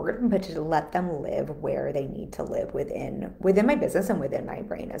both important, but to let them live where they need to live within my business and within my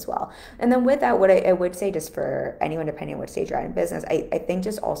brain as well. And then with that, what I would say, just for anyone, depending on what stage you're at in business, I think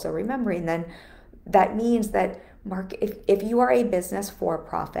just also remembering then that means that if you are a business for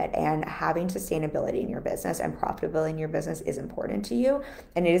profit and having sustainability in your business and profitability in your business is important to you,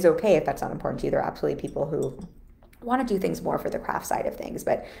 and it is okay if that's not important to you. There are absolutely people who want to do things more for the craft side of things,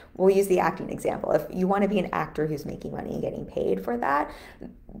 but we'll use the acting example. If you want to be an actor who's making money and getting paid for that,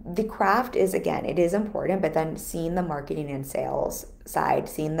 the craft is, again, it is important, but then seeing the marketing and sales side,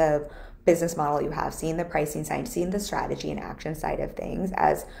 seeing the business model you have, seeing the pricing side, seeing the strategy and action side of things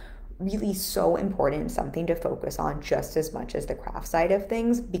as really so important, something to focus on just as much as the craft side of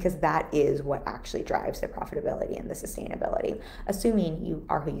things, because that is what actually drives the profitability and the sustainability. Assuming you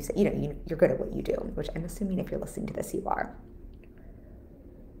are who you say, you're good at what you do, which I'm assuming if you're listening to this, you are.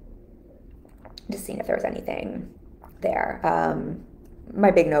 Just seeing if there was anything there. My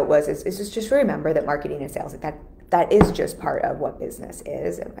big note is just remember that marketing and sales, that is just part of what business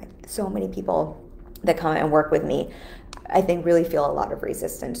is. And so many people that come and work with me, I think, really feel a lot of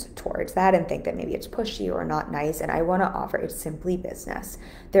resistance towards that and think that maybe it's pushy or not nice. And I want to offer, it's simply business.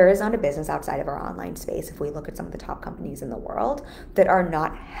 There is not a business outside of our online space, if we look at some of the top companies in the world, that are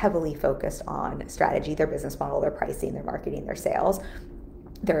not heavily focused on strategy, their business model, their pricing, their marketing, their sales,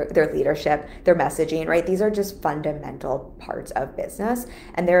 their leadership, their messaging, right? These are just fundamental parts of business.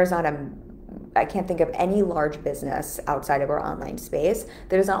 And there is not I can't think of any large business outside of our online space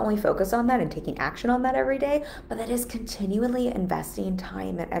that is not only focused on that and taking action on that every day, but that is continually investing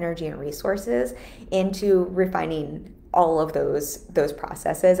time and energy and resources into refining all of those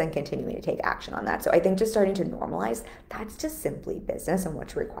processes and continuing to take action on that. So I think just starting to normalize, that's just simply business and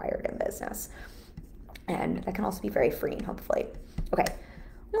what's required in business. And that can also be very freeing, hopefully. Okay.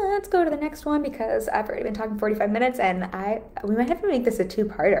 Let's go to the next one because I've already been talking 45 minutes and we might have to make this a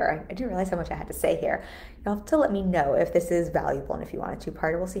two-parter. I didn't realize how much I had to say here. You'll have to let me know if this is valuable and if you want a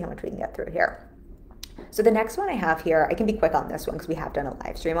two-parter. We'll see how much we can get through here. So the next one I have here, I can be quick on this one because we have done a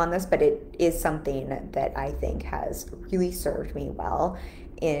live stream on this, but it is something that I think has really served me well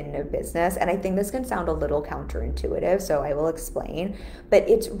in business. And I think this can sound a little counterintuitive, so I will explain. But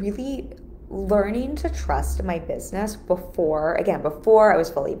it's really learning to trust my business before I was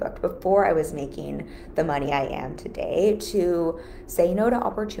fully booked, before I was making the money I am today, to say no to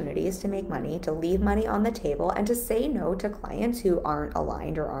opportunities to make money, to leave money on the table, and to say no to clients who aren't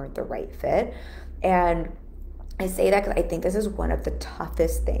aligned or aren't the right fit. And I say that because I think this is one of the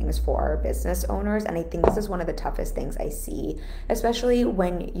toughest things for business owners. And I think this is one of the toughest things I see, especially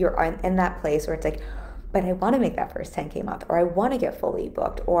when you're in that place where it's like, but I want to make that first 10K month, or I want to get fully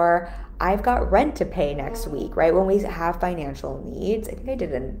booked, or I've got rent to pay next week, right? When we have financial needs. I think I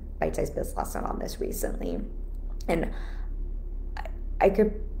did a bite-sized business lesson on this recently. And I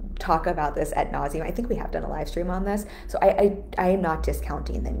could talk about this ad nauseum. I think we have done a live stream on this. So I am not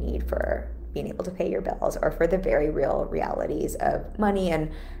discounting the need for being able to pay your bills or for the very real realities of money.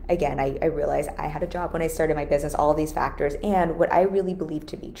 And again, I realized I had a job when I started my business, all of these factors. And what I really believe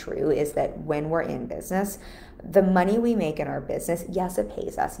to be true is that when we're in business, the money we make in our business, yes, it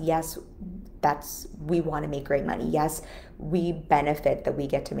pays us. Yes, we want to make great money. Yes, we benefit that we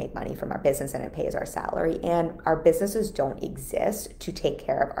get to make money from our business and it pays our salary. And our businesses don't exist to take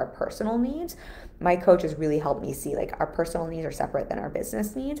care of our personal needs. My coach has really helped me see, like, our personal needs are separate than our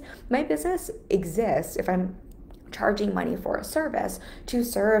business needs. My business exists if I'm charging money for a service to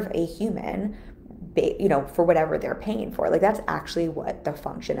serve a human, for whatever they're paying for. Like, that's actually what the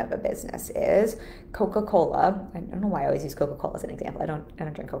function of a business is. Coca-Cola, I don't know why I always use Coca-Cola as an example. I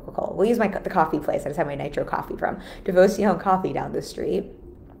don't drink Coca-Cola. We'll use the coffee place I just have my nitro coffee from, Devotion Coffee down the street,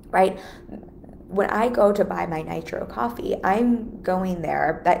 right? When I go to buy my nitro coffee, I'm going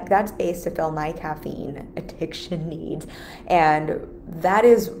there, that's based to fill my caffeine addiction needs. And that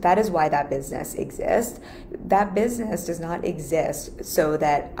is why that business exists. That business does not exist so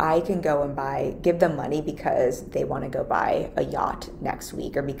that I can go and give them money because they want to go buy a yacht next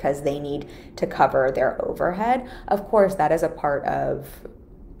week or because they need to cover their overhead. Of course, that is a part of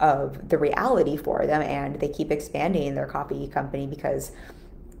the reality for them, and they keep expanding their coffee company because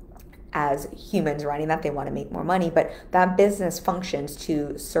as humans running that, they want to make more money, but that business functions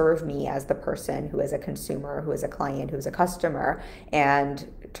to serve me as the person who is a consumer, who is a client, who is a customer,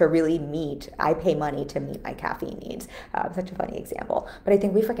 and to really I pay money to meet my caffeine needs. Such a funny example. But I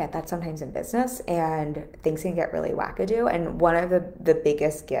think we forget that sometimes in business, and things can get really wackadoo. And one of the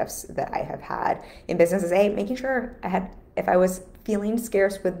biggest gifts that I have had in business is making sure if I was feeling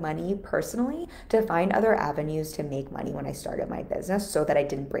scarce with money personally, to find other avenues to make money when I started my business so that I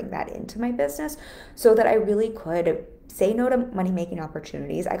didn't bring that into my business, so that I really could say no to money-making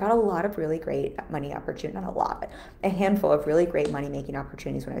opportunities. I got a lot of really great money opportunities, not a lot, but a handful of really great money-making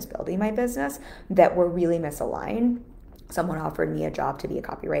opportunities when I was building my business that were really misaligned. someone offered me a job to be a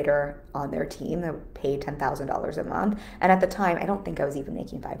copywriter on their team that paid $10,000 a month. And at the time, I don't think I was even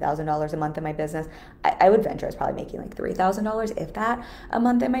making $5,000 a month in my business. I would venture I was probably making like $3,000, if that, a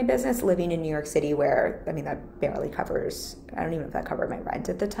month in my business, living in New York City where, I mean, that barely covers, I don't even know if that covered my rent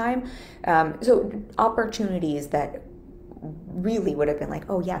at the time. So opportunities that really would have been like,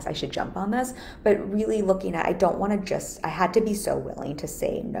 oh yes, I should jump on this. But really looking at, I had to be so willing to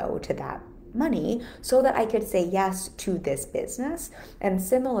say no to that money so that I could say yes to this business. And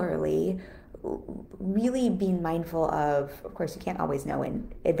similarly, really being mindful of course, you can't always know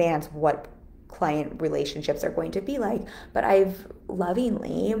in advance what client relationships are going to be like, but I've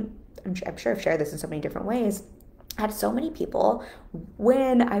lovingly, I'm sure I've shared this in so many different ways, had so many people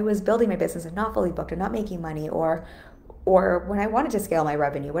when I was building my business and not fully booked and not making money, or when I wanted to scale my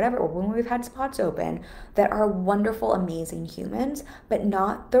revenue, whatever, or when we've had spots open, that are wonderful, amazing humans, but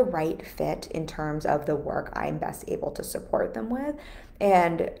not the right fit in terms of the work I'm best able to support them with.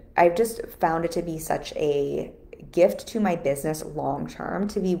 And I've just found it to be such a gift to my business long term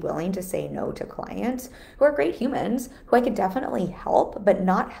to be willing to say no to clients who are great humans, who I could definitely help, but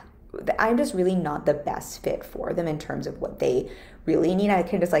I'm just really not the best fit for them in terms of what they really need. I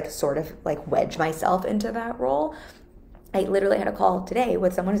can just sort of wedge myself into that role. I literally had a call today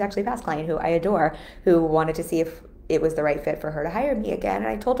with someone who's actually a past client who I adore, who wanted to see if it was the right fit for her to hire me again. And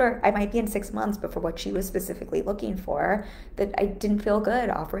I told her I might be in 6 months, but for what she was specifically looking for, that I didn't feel good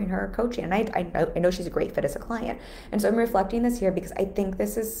offering her coaching. And I know she's a great fit as a client. And so I'm reflecting this here because I think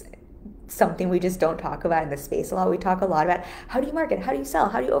this is something we just don't talk about in this space a lot. We talk a lot about how do you market, how do you sell,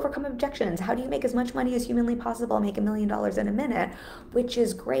 how do you overcome objections, how do you make as much money as humanly possible, make $1 million in a minute, which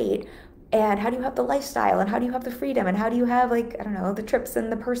is great. And how do you have the lifestyle, and how do you have the freedom, and how do you have the trips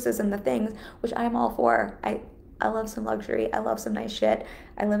and the purses and the things, which I'm all for. I love some luxury. I love some nice shit.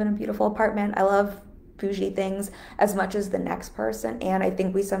 I live in a beautiful apartment. I love bougie things as much as the next person. And I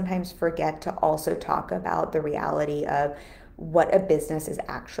think we sometimes forget to also talk about the reality of what a business is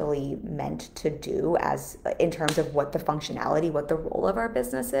actually meant to do, as in terms of what the functionality, what the role of our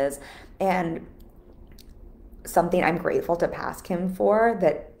business is. And something I'm grateful to Past Kim for,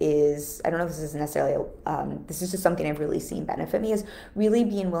 that is, I don't know if this is necessarily, this is just something I've really seen benefit me, is really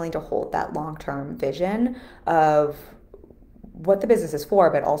being willing to hold that long-term vision of what the business is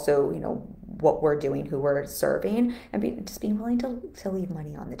for, but also, what we're doing, who we're serving, and just being willing to leave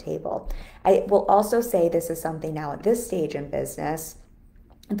money on the table. I will also say this is something now at this stage in business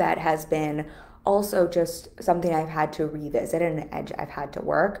that has been also just something I've had to revisit and an edge I've had to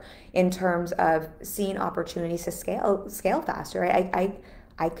work in terms of seeing opportunities to scale faster.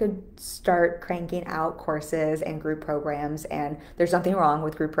 I could start cranking out courses and group programs, and there's nothing wrong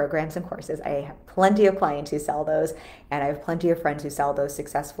with group programs and courses. I have plenty of clients who sell those, and I have plenty of friends who sell those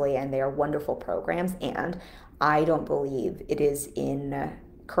successfully, and they are wonderful programs. And I don't believe it is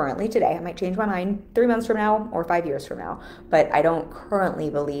currently today, I might change my mind 3 months from now or 5 years from now, but I don't currently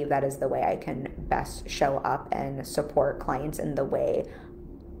believe that is the way I can best show up and support clients in the way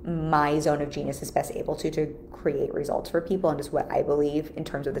my zone of genius is best able to create results for people, and just what I believe in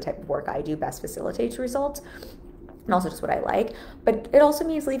terms of the type of work I do best facilitates results, and also just what I like. But it also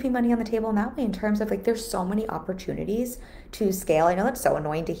means leaving money on the table in that way, in terms of there's so many opportunities to scale. I know that's so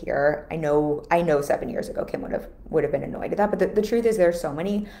annoying to hear. I know 7 years ago Kim would have been annoyed at that, but the truth is there's so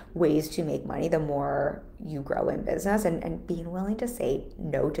many ways to make money the more you grow in business, and being willing to say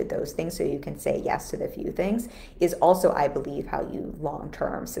no to those things so you can say yes to the few things is also, I believe, how you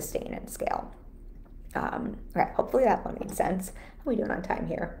long-term sustain and scale. Okay, hopefully that one made sense. How are we doing on time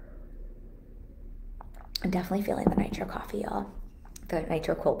here? I'm definitely feeling the nitro coffee, y'all. The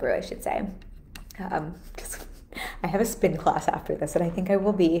nitro cold brew, I should say. I have a spin class after this, and I think I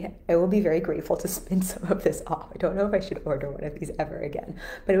will be very grateful to spin some of this off. I don't know if I should order one of these ever again,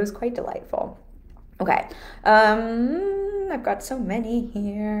 but it was quite delightful. Okay, I've got so many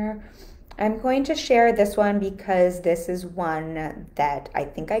here. I'm going to share this one because this is one that I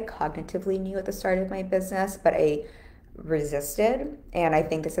think I cognitively knew at the start of my business, but I resisted, and I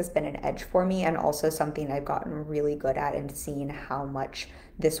think this has been an edge for me, and also something I've gotten really good at, and seeing how much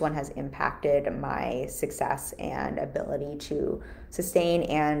this one has impacted my success and ability to sustain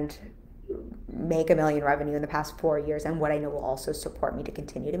and make $1 million revenue in the past 4 years, and what I know will also support me to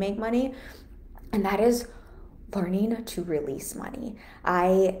continue to make money. And that is learning to release money.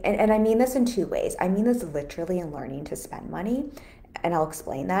 And I mean this in two ways. I mean this literally in learning to spend money, and I'll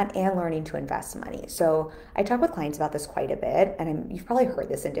explain that, and learning to invest money. So I talk with clients about this quite a bit, and you've probably heard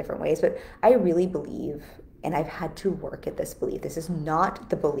this in different ways, but I really believe, and I've had to work at this belief. This is not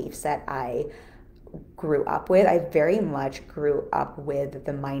the belief set I grew up with. I very much grew up with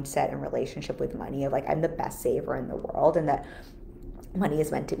the mindset and relationship with money of like, I'm the best saver in the world and that money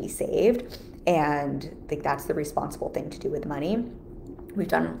is meant to be saved. And I think that's the responsible thing to do with money. We've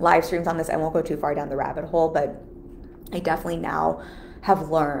done live streams on this. I won't go too far down the rabbit hole, but I definitely now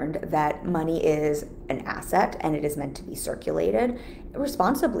have learned that money is an asset and it is meant to be circulated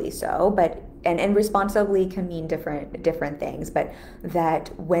responsibly so, but and responsibly can mean different things, but that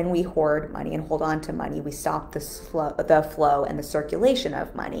when we hoard money and hold on to money, we stop the flow and the circulation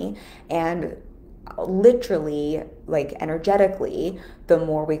of money. And literally, like energetically, the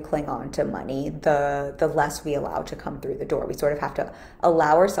more we cling on to money, the less we allow to come through the door. We sort of have to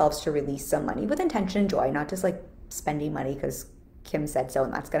allow ourselves to release some money with intention and joy, not just like spending money because Kim said so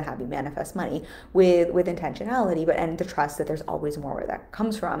and that's going to have you manifest money, with intentionality, but and the trust that there's always more where that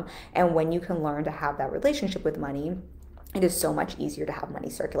comes from. And when you can learn to have that relationship with money, it is so much easier to have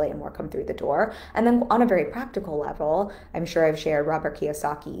money circulate and more come through the door. And then on a very practical level, I'm sure I've shared Robert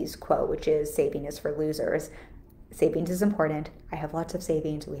Kiyosaki's quote, which is saving is for losers. Savings is important. I have lots of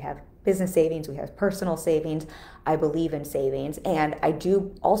savings. We have business savings. We have personal savings. I believe in savings. And I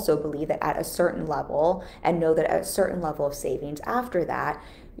do also believe that at a certain level, and know that at a certain level of savings after that,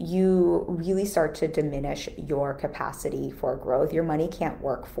 you really start to diminish your capacity for growth. Your money can't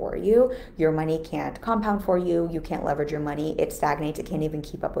work for you. Your money can't compound for you. You can't leverage your money. It stagnates. It can't even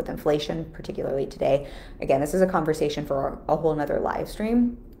keep up with inflation, particularly today. Again, this is a conversation for a whole nother live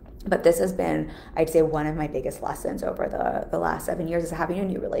stream. But this has been, I'd say, one of my biggest lessons over the last 7 years is having a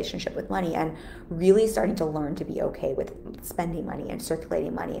new relationship with money and really starting to learn to be okay with spending money and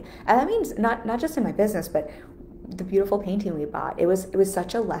circulating money. And that means not just in my business, but the beautiful painting we bought. It was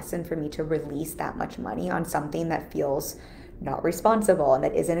such a lesson for me to release that much money on something that feels not responsible and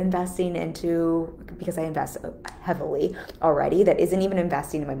that isn't investing into, because I invest heavily already, that isn't even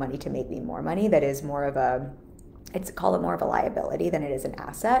investing in my money to make me more money, that is more of a, call it more of a liability than it is an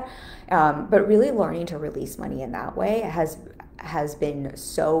asset. But really learning to release money in that way has been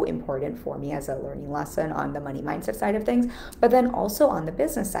so important for me as a learning lesson on the money mindset side of things, but then also on the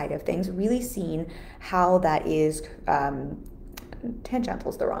business side of things, really seeing how that is, tangential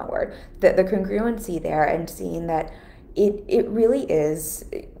is the wrong word, the congruency there, and seeing that it really is.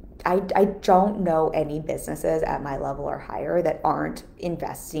 I don't know any businesses at my level or higher that aren't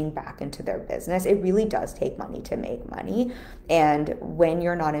investing back into their business. It really does take money to make money. And when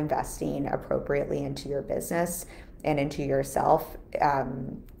you're not investing appropriately into your business and into yourself,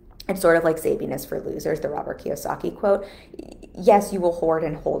 it's sort of like saving is for losers, the Robert Kiyosaki quote. Yes, you will hoard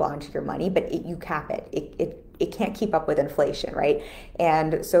and hold on to your money, but you cap it. It can't keep up with inflation, right?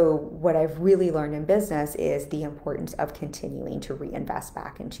 And so what I've really learned in business is the importance of continuing to reinvest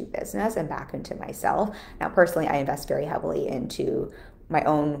back into business and back into myself. Now, personally, I invest very heavily into my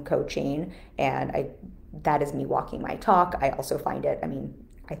own coaching, and that is me walking my talk. I also find it,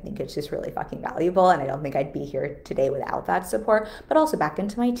 I think it's just really fucking valuable, and I don't think I'd be here today without that support, but also back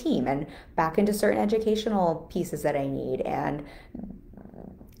into my team and back into certain educational pieces that I need, and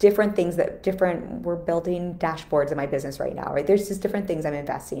we're building dashboards in my business right now, right? There's just different things I'm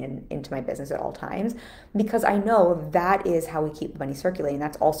investing into my business at all times, because I know that is how we keep money circulating.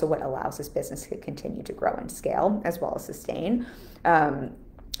 That's also what allows this business to continue to grow and scale as well as sustain.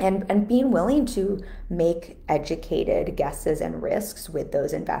 And being willing to make educated guesses and risks with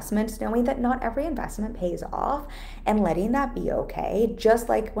those investments, knowing that not every investment pays off, and letting that be okay. Just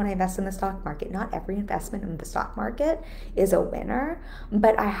like when I invest in the stock market, not every investment in the stock market is a winner,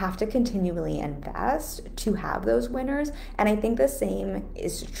 but I have to continually invest to have those winners. And I think the same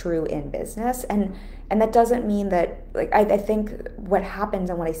is true in business. And that doesn't mean that, like, I think what happens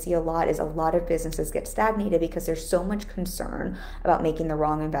and what I see a lot is a lot of businesses get stagnated because there's so much concern about making the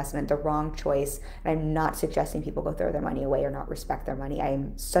wrong investment, the wrong choice. And I'm not suggesting people go throw their money away or not respect their money. I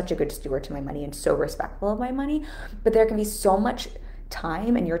am such a good steward to my money and so respectful of my money. But there can be so much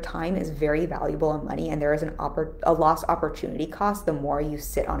time, and your time is very valuable in money, and there is a lost opportunity cost the more you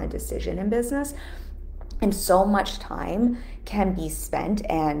sit on a decision in business. And so much time can be spent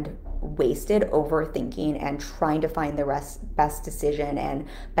and wasted overthinking and trying to find the best decision and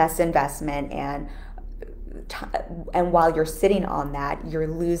best investment, and while you're sitting on that, you're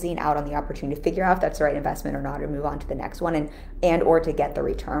losing out on the opportunity to figure out if that's the right investment or not, or move on to the next one, and or to get the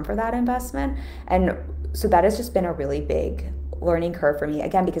return for that investment. And so that has just been a really big learning curve for me,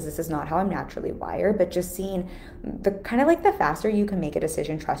 again, because this is not how I'm naturally wired, but just seeing the kind of like the faster you can make a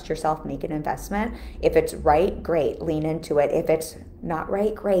decision, trust yourself, make an investment. If it's right, great, lean into it. If it's not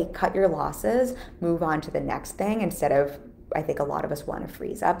right, great, cut your losses, move on to the next thing, instead of, I think a lot of us want to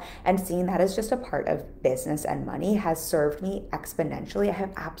freeze up. And seeing that as just a part of business and money has served me exponentially. I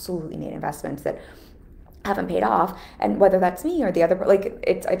have absolutely made investments that haven't paid off, and whether that's me or the other, like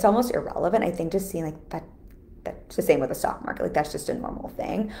it's almost irrelevant. I think just seeing like that, that's the same with the stock market, like that's just a normal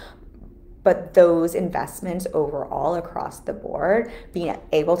thing. But those investments overall across the board, being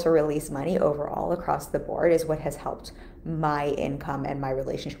able to release money overall across the board, is what has helped my income and my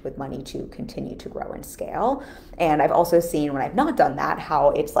relationship with money to continue to grow and scale. And I've also seen when I've not done that,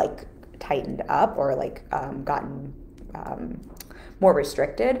 how it's like tightened up or like gotten more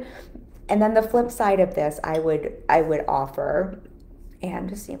restricted. And then the flip side of this, I would offer, and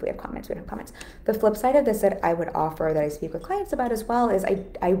just see if we have comments. We don't have comments. The flip side of this that I would offer, that I speak with clients about as well, is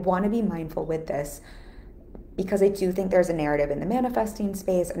I want to be mindful with this, because I do think there's a narrative in the manifesting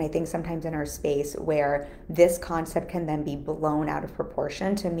space, and I think sometimes in our space where this concept can then be blown out of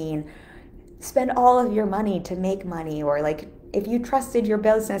proportion to mean spend all of your money to make money, or like if you trusted your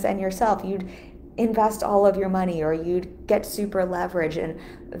business and yourself, you'd invest all of your money, or you'd get super leverage. And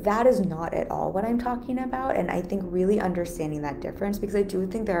that is not at all what I'm talking about. And I think really understanding that difference, because I do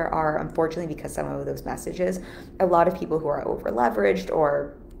think there are, unfortunately, because some of those messages, a lot of people who are over leveraged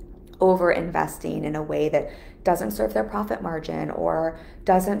or over investing in a way that doesn't serve their profit margin or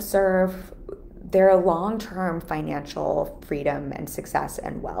doesn't serve their long-term financial freedom and success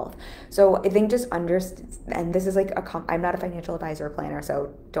and wealth. So I think just understand, and this is like I'm not a financial advisor or planner,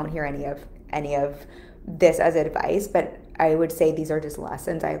 so don't hear any of this as advice, but I would say these are just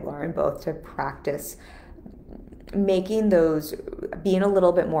lessons I learned, both to practice making those, being a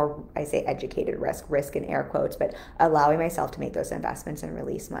little bit more, I say educated risk in air quotes, but allowing myself to make those investments and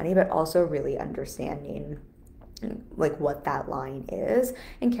release money, but also really understanding like what that line is,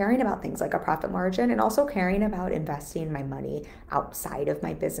 and caring about things like a profit margin, and also caring about investing my money outside of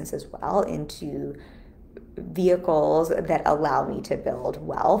my business as well into vehicles that allow me to build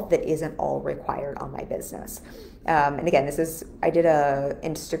wealth that isn't all required on my business. And again, I did a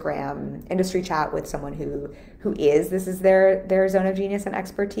Instagram industry chat with someone this is their zone of genius and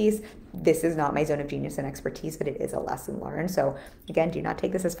expertise. This is not my zone of genius and expertise, but it is a lesson learned. So again, do not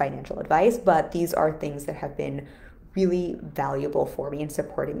take this as financial advice, but these are things that have been really valuable for me and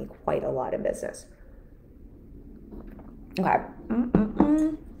supporting me quite a lot in business. Okay.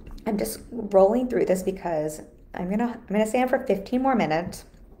 I'm just rolling through this because I'm gonna stay on for 15 more minutes,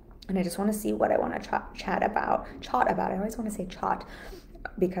 and I just want to see what I want to chat about. I always want to say chat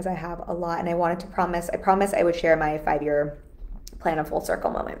because I have a lot, and I promise I would share my 5-year plan of full circle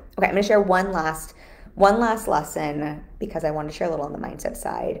moment. Okay, I'm gonna share one last lesson, because I want to share a little on the mindset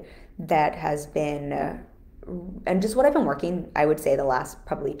side that has been, and just what I've been working, I would say the last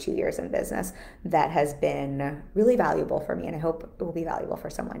probably 2 years in business, that has been really valuable for me, and I hope it will be valuable for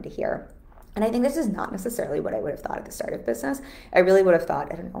someone to hear. And I think this is not necessarily what I would have thought at the start of business. I really would have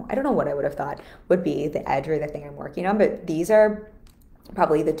thought, I don't know what I would have thought would be the edge or the thing I'm working on, but these are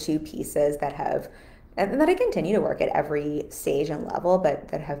probably the two pieces that have, and that I continue to work at every stage and level, but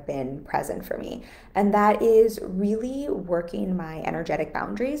that have been present for me. And that is really working my energetic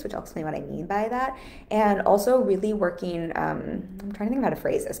boundaries, which I'll explain what I mean by that. And also really working, I'm trying to think of how to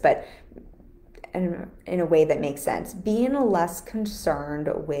phrase this, but in a way that makes sense, being less concerned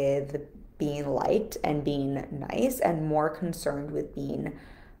with being liked and being nice, and more concerned with being,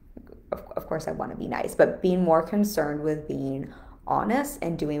 of course I want to be nice, but being more concerned with being honest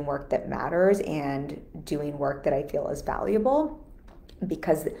and doing work that matters and doing work that I feel is valuable,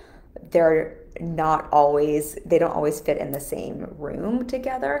 because they don't always fit in the same room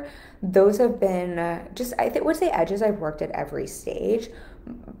together. Those have been I would say edges I've worked at every stage,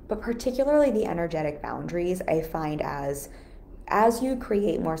 but particularly the energetic boundaries I find as you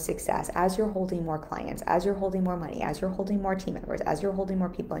create more success, as you're holding more clients, as you're holding more money, as you're holding more team members, as you're holding more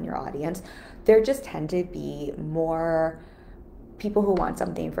people in your audience, there just tend to be more people who want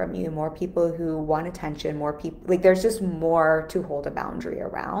something from you, more people who want attention, more people, like there's just more to hold a boundary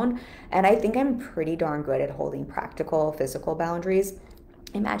around. And I think I'm pretty darn good at holding practical, physical boundaries.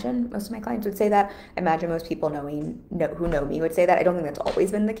 Imagine most of my clients would say that. Imagine most people who know me would say that. I don't think that's always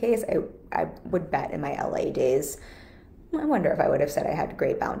been the case. I would bet in my LA days, I wonder if I would have said I had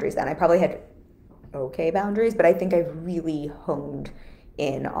great boundaries then. I probably had okay boundaries, but I think I've really honed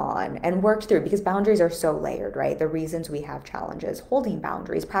in on and worked through, because boundaries are so layered, right? The reasons we have challenges holding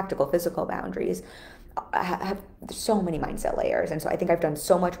boundaries, practical, physical boundaries, have so many mindset layers. And so I think I've done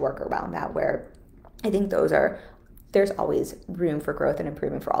so much work around that, where I think there's always room for growth and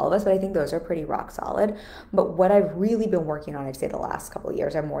improvement for all of us, but I think those are pretty rock solid. But what I've really been working on, I'd say the last couple of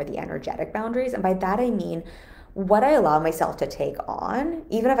years, are more the energetic boundaries. And by that I mean what I allow myself to take on,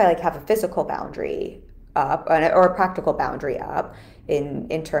 even if I have a physical boundary up or a practical boundary up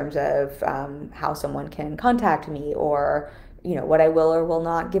in terms of how someone can contact me, or what I will or will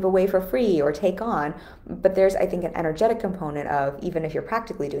not give away for free or take on. But there's, I think, an energetic component of, even if you're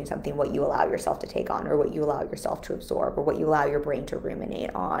practically doing something, what you allow yourself to take on, or what you allow yourself to absorb, or what you allow your brain to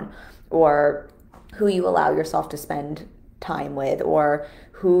ruminate on, or who you allow yourself to spend time with, or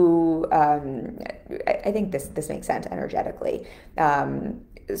who I think this makes sense energetically.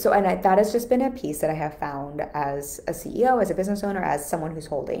 That has just been a piece that I have found as a CEO, as a business owner, as someone who's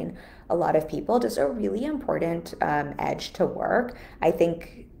holding a lot of people, just a really important edge to work. I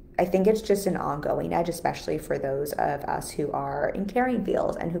think it's just an ongoing edge, especially for those of us who are in caring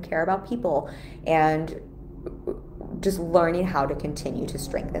fields and who care about people, and just learning how to continue to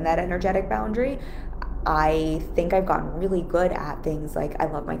strengthen that energetic boundary. I think I've gotten really good at things like, I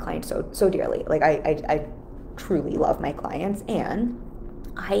love my clients so dearly. Like I truly love my clients, and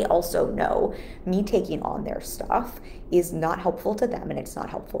I also know me taking on their stuff is not helpful to them, and it's not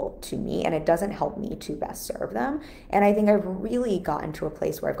helpful to me, and it doesn't help me to best serve them. And I think I've really gotten to a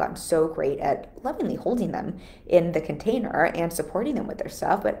place where I've gotten so great at lovingly holding them in the container and supporting them with their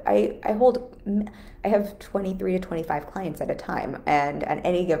stuff. But I have 23 to 25 clients at a time, and at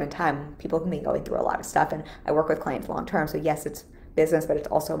any given time, people can be going through a lot of stuff, and I work with clients long term. So yes, it's business, but it's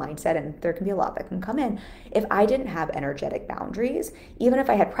also mindset, and there can be a lot that can come in. If I didn't have energetic boundaries, even if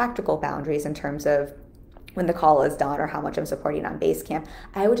I had practical boundaries in terms of when the call is done or how much I'm supporting on Basecamp,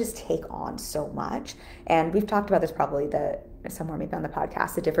 I would just take on so much. And we've talked about this probably somewhere maybe on the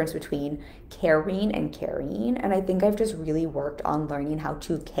podcast, the difference between caring and carrying. And I think I've just really worked on learning how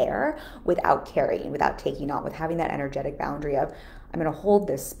to care without carrying, without taking on, with having that energetic boundary of, I'm going to hold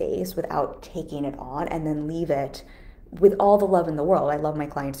this space without taking it on, and then leave it with all the love in the world. I love my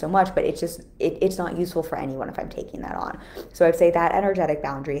clients so much, but it's not useful for anyone if I'm taking that on. So I'd say that energetic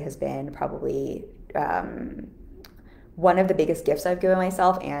boundary has been probably one of the biggest gifts I've given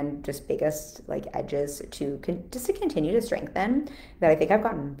myself, and just biggest like edges to continue to strengthen, that I think I've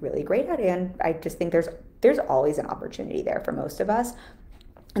gotten really great at. And I just think there's always an opportunity there for most of us.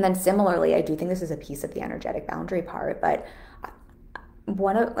 And then similarly, I do think this is a piece of the energetic boundary part, but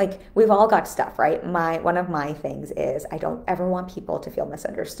we've all got stuff, right? One of my things is, I don't ever want people to feel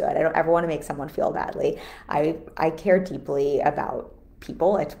misunderstood. I don't ever want to make someone feel badly. I care deeply about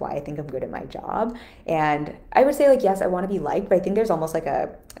people. It's why I think I'm good at my job. And I would say, like, yes, I want to be liked, but I think there's almost like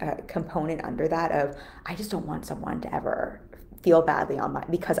a component under that of, I just don't want someone to ever feel badly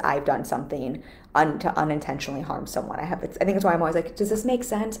because I've done something to unintentionally harm someone. I think it's why I'm always like, does this make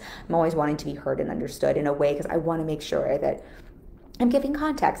sense? I'm always wanting to be heard and understood in a way, because I want to make sure that I'm giving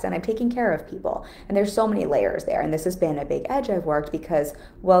context and I'm taking care of people. And there's so many layers there. And this has been a big edge I've worked, because,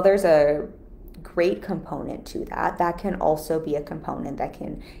 well, there's a great component to that. That can also be a component that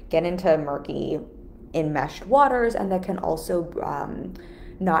can get into murky, enmeshed waters, and that can also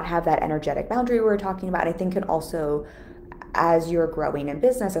not have that energetic boundary we were talking about. I think can also, as you're growing in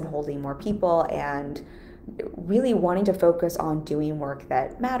business and holding more people and really wanting to focus on doing work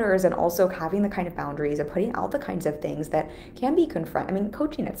that matters, and also having the kind of boundaries and putting out the kinds of things that can be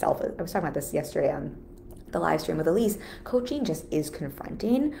coaching itself, I was talking about this yesterday on the live stream with Elise, coaching just is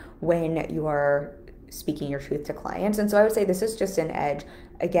confronting when you are speaking your truth to clients. And so I would say this is just an edge.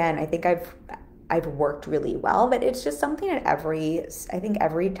 Again, I think I've worked really well, but it's just something that I think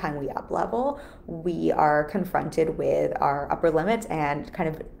every time we up level, we are confronted with our upper limits and kind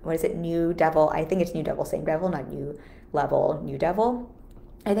of, what is it, new devil? I think it's new devil, same devil, not new level, new devil.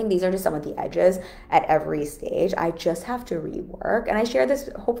 I think these are just some of the edges at every stage. I just have to rework. And I share this,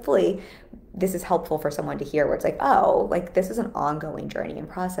 hopefully this is helpful for someone to hear, where it's like, oh, like this is an ongoing journey and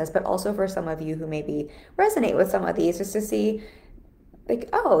process, but also for some of you who maybe resonate with some of these, just to see like,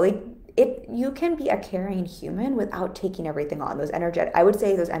 oh, like, you can be a caring human without taking everything on. I would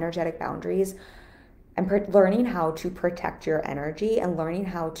say those energetic boundaries, and learning how to protect your energy, and learning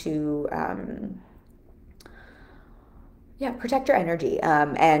how to protect your energy,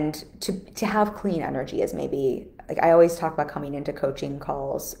 and to have clean energy is maybe, like, I always talk about coming into coaching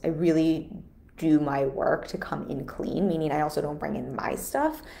calls, I really do my work to come in clean, meaning I also don't bring in my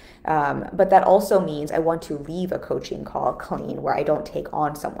stuff. But that also means I want to leave a coaching call clean, where I don't take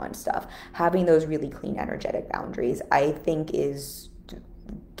on someone's stuff. Having those really clean energetic boundaries, I think, is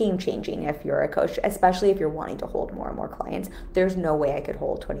game changing if you're a coach, especially if you're wanting to hold more and more clients. There's no way I could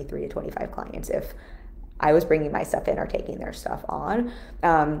hold 23 to 25 clients if I was bringing my stuff in or taking their stuff on.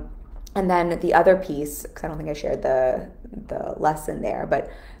 And then the other piece, because I don't think I shared the lesson there, but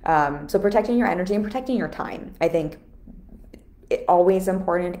so protecting your energy and protecting your time, I think it always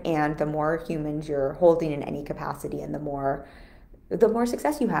important. And the more humans you're holding in any capacity, and the more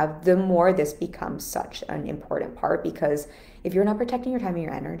success you have, the more this becomes such an important part. Because if you're not protecting your time and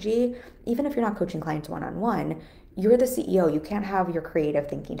your energy, even if you're not coaching clients one-on-one, you're the CEO. You can't have your creative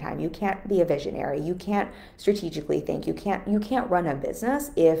thinking time. You can't be a visionary. You can't strategically think. You can't run a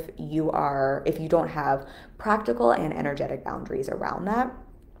business if you don't have practical and energetic boundaries around that.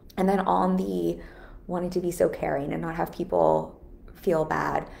 And then on the wanting to be so caring and not have people feel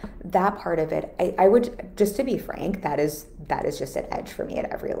bad, that part of it, I would, just to be frank, that is just an edge for me at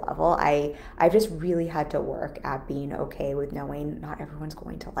every level. I've just really had to work at being okay with knowing not everyone's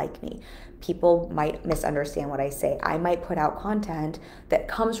going to like me. People might misunderstand what I say. I might put out content that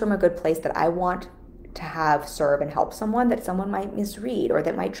comes from a good place that I want to have serve and help someone, that someone might misread, or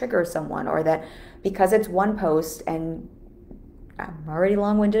that might trigger someone, or that because it's one post and I'm already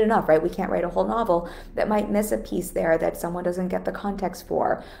long-winded enough, right? We can't write a whole novel, that might miss a piece there that someone doesn't get the context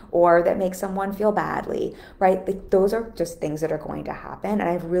for, or that makes someone feel badly, right? Like, those are just things that are going to happen. And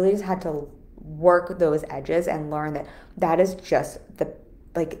I've really just had to work those edges and learn that is just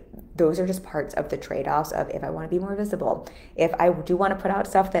those are just parts of the trade-offs of, if I want to be more visible, if I do want to put out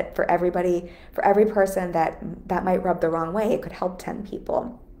stuff that for every person that might rub the wrong way, it could help 10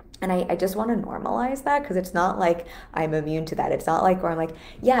 people. And I just want to normalize that, because it's not like I'm immune to that. It's not like where I'm like,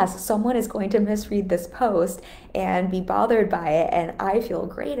 yes, someone is going to misread this post and be bothered by it, and I feel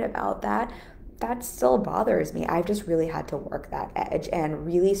great about that. That still bothers me. I've just really had to work that edge and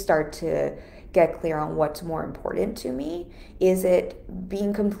really start to get clear on what's more important to me. Is it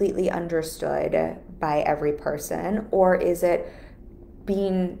being completely understood by every person, or is it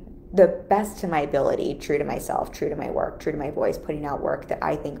being the best to my ability, true to myself, true to my work, true to my voice, putting out work that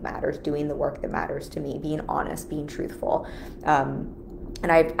I think matters, doing the work that matters to me, being honest, being truthful. And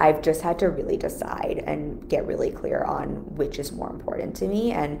I've just had to really decide and get really clear on which is more important to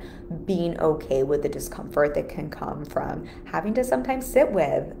me, and being okay with the discomfort that can come from having to sometimes sit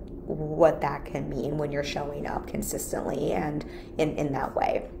with what that can mean when you're showing up consistently and in that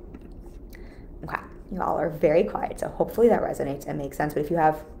way. Okay. You all are very quiet, so hopefully that resonates and makes sense. But if you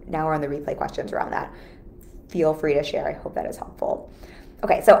have, now we're on the replay, questions around that, feel free to share. I hope that is helpful.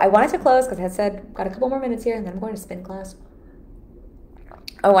 Okay, so I wanted to close because I had said, got a couple more minutes here and then I'm going to spin class.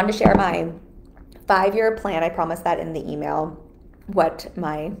 I wanted to share my 5-year plan. I promised that in the email, what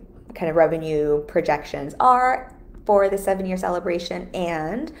my kind of revenue projections are for the 7-year celebration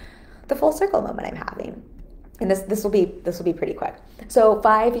and the full circle moment I'm having. And this will be pretty quick. So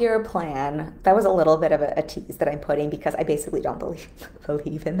 5-year plan, that was a little bit of a tease that I'm putting, because I basically don't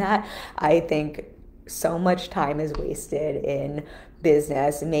believe in that. I think so much time is wasted in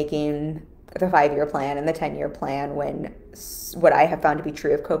business making the 5-year plan and the 10-year plan, when what I have found to be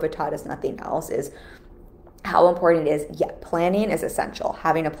true, if COVID taught us nothing else, is how important it is. Yeah, planning is essential.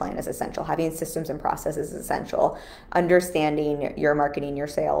 Having a plan is essential. Having systems and processes is essential. Understanding your marketing, your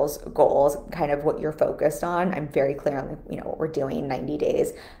sales goals, kind of what you're focused on. I'm very clear on, what we're doing 90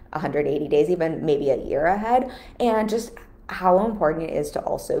 days, 180 days, even maybe a year ahead. And just how important it is to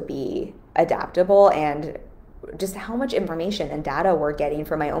also be adaptable, and just how much information and data we're getting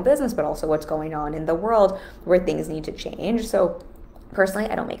for my own business, but also what's going on in the world where things need to change. So personally,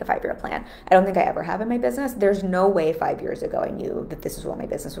 I don't make a 5-year plan. I don't think I ever have in my business. There's no way 5 years ago I knew that this is what my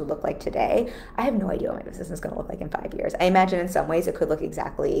business would look like today. I have no idea what my business is going to look like in 5 years. I imagine in some ways it could look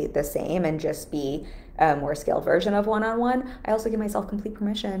exactly the same and just be a more scaled version of one-on-one. I also give myself complete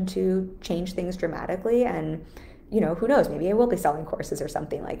permission to change things dramatically, and who knows, maybe I will be selling courses or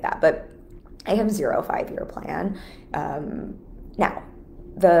something like that. But I have zero 5-year plan. Now,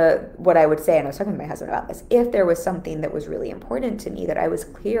 what I would say, and I was talking to my husband about this, if there was something that was really important to me that I was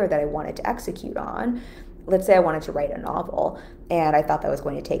clear that I wanted to execute on, let's say I wanted to write a novel and I thought that was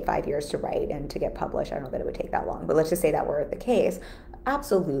going to take 5 years to write and to get published. I don't know that it would take that long, but let's just say that were the case.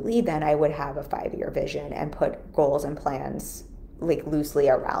 Absolutely, then I would have a 5-year vision and put goals and plans like loosely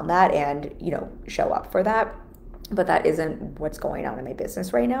around that and, show up for that. But that isn't what's going on in my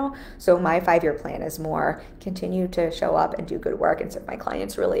business right now. So my 5-year plan is more continue to show up and do good work and serve my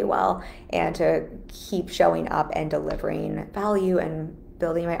clients really well, and to keep showing up and delivering value and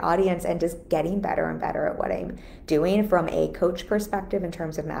building my audience and just getting better and better at what I'm doing from a coach perspective in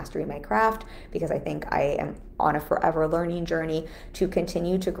terms of mastering my craft, because I think I am on a forever learning journey to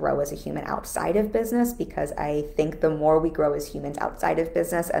continue to grow as a human outside of business, because I think the more we grow as humans outside of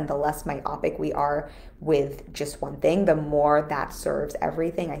business and the less myopic we are with just one thing, the more that serves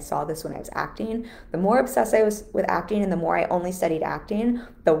everything. I saw this when I was acting. The more obsessed I was with acting and the more I only studied acting,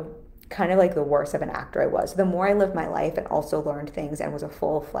 the kind of like the worse of an actor I was. The more I lived my life and also learned things and was a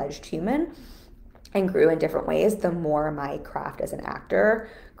full-fledged human and grew in different ways, the more my craft as an actor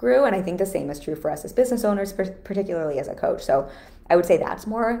grew. And I think the same is true for us as business owners, particularly as a coach. So I would say that's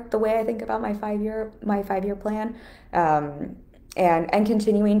more the way I think about my 5-year plan. and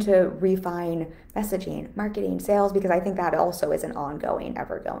continuing to refine messaging, marketing, sales, because I think that also is an ongoing,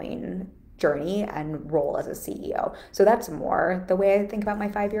 ever going journey and role as a CEO. So that's more the way I think about my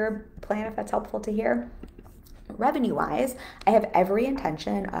 5 year plan, if that's helpful to hear. Revenue wise, I have every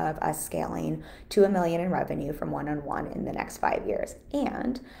intention of us scaling to $1 million in revenue from one-on-one in the next 5 years.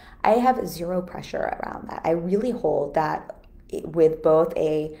 And I have zero pressure around that. I really hold that with both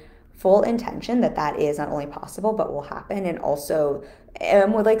a full intention that that is not only possible, but will happen. And also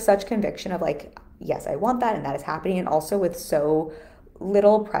with like such conviction of like, yes, I want that and that is happening. And also with so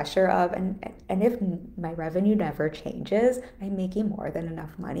little pressure of and if my revenue never changes, I'm making more than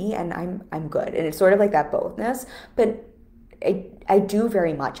enough money and I'm good. And it's sort of like that bothness, but I do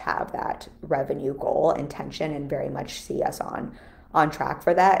very much have that revenue goal intention and very much see us on track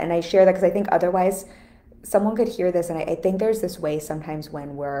for that. And I share that because I think otherwise someone could hear this, and I think there's this way sometimes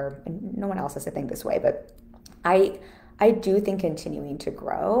when we're, and no one else has to think this way, but I do think continuing to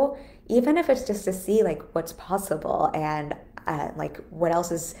grow, even if it's just to see like what's possible and like what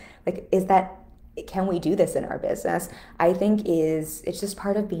else is like, is that, can we do this in our business? I think it's just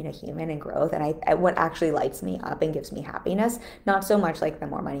part of being a human and growth. And what actually lights me up and gives me happiness, not so much like the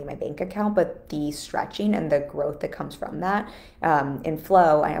more money in my bank account, but the stretching and the growth that comes from that. In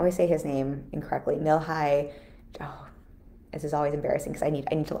Flow, I always say his name incorrectly, Milhai. Oh, this is always embarrassing because I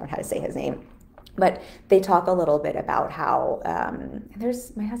need to learn how to say his name. But they talk a little bit about how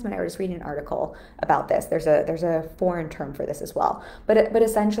there's my husband and I were just reading an article about this. There's a foreign term for this as well. But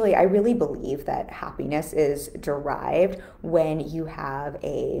essentially, I really believe that happiness is derived when you have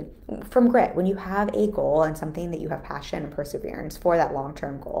from grit, when you have a goal and something that you have passion and perseverance for, that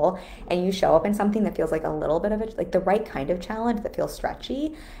long-term goal, and you show up in something that feels like a little bit of it, like the right kind of challenge that feels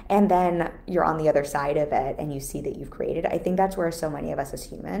stretchy, and then you're on the other side of it and you see that you've created. I think that's where so many of us as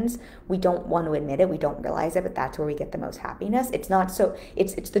humans, we don't want to admit it, we don't realize it, but that's where we get the most happiness. It's not so,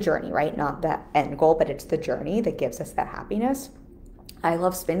 it's the journey, right? Not the end goal, but it's the journey that gives us that happiness. I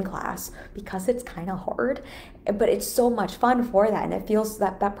love spin class because it's kind of hard, but it's so much fun for that. And it feels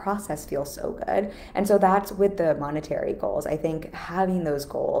that process feels so good. And so that's with the monetary goals. I think having those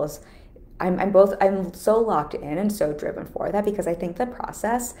goals, I'm so locked in and so driven for that, because I think the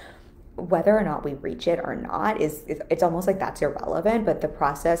process, whether or not we reach it or not, it's almost like that's irrelevant, but the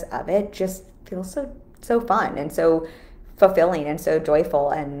process of it just feels so fun and so fulfilling and so joyful,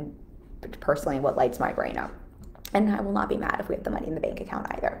 and personally what lights my brain up. And I will not be mad if we have the money in the bank account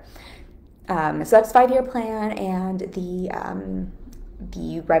either. So that's 5 year plan and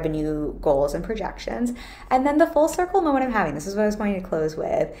the revenue goals and projections. And then the full circle moment I'm having, this is what I was going to close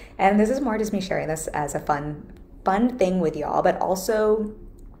with. And this is more just me sharing this as a fun thing with y'all, but also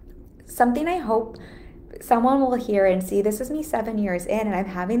something I hope someone will hear and see. This is me 7 years in, and I'm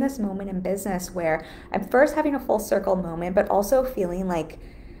having this moment in business where I'm first having a full circle moment, but also feeling like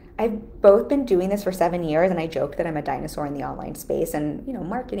I've both been doing this for 7 years, and I joke that I'm a dinosaur in the online space, and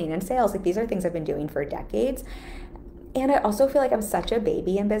marketing and sales, like these are things I've been doing for decades. And I also feel like I'm such a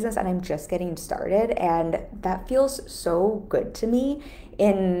baby in business and I'm just getting started, and that feels so good to me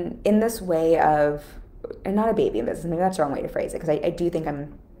in this way of, and not a baby in business, maybe that's the wrong way to phrase it, because I do think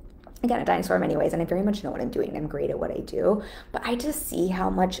I'm, again, a dinosaur in many ways, and I very much know what I'm doing. I'm great at what I do, but I just see how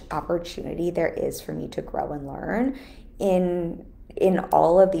much opportunity there is for me to grow and learn in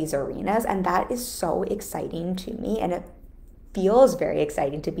all of these arenas, and that is so exciting to me. And it feels very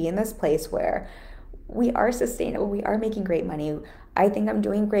exciting to be in this place where we are sustainable, we are making great money. I think I'm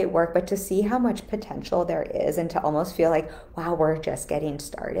doing great work, but to see how much potential there is and to almost feel like, wow, we're just getting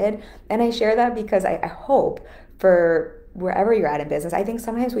started. And I share that because I hope for wherever you're at in business, I think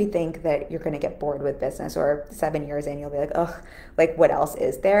sometimes we think that you're going to get bored with business, or 7 years in, you'll be like, ugh, like what else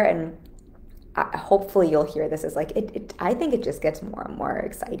is there? And hopefully you'll hear this as like, I think it just gets more and more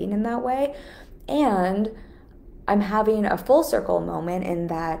exciting in that way. And I'm having a full circle moment in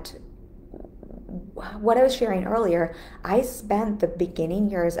that, what I was sharing earlier, I spent the beginning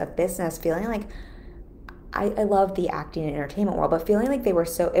years of business feeling like I love the acting and entertainment world, but feeling like it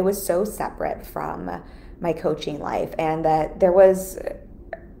was so separate from my coaching life, and that there was,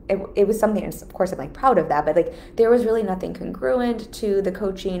 it was something, and of course I'm like proud of that, but like there was really nothing congruent to the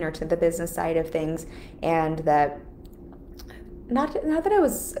coaching or to the business side of things, and that not that I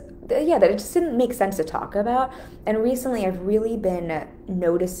was, yeah, that it just didn't make sense to talk about. And recently I've really been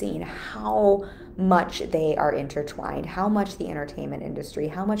noticing how much they are intertwined, how much the entertainment industry,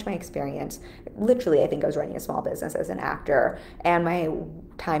 how much my experience, literally I think I was running a small business as an actor, and my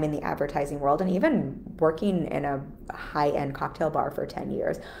time in the advertising world, and even working in a high-end cocktail bar for 10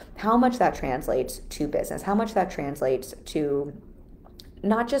 years, how much that translates to business, how much that translates to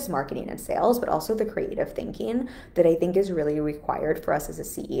not just marketing and sales, but also the creative thinking that I think is really required for us as a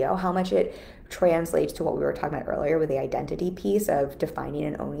CEO, how much it translates to what we were talking about earlier with the identity piece of defining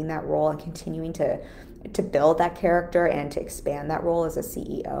and owning that role and continuing to build that character and to expand that role as a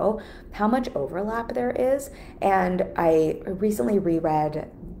CEO, how much overlap there is. And I recently reread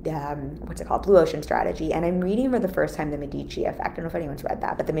what's it called? Blue Ocean Strategy. And I'm reading for the first time the Medici Effect. I don't know if anyone's read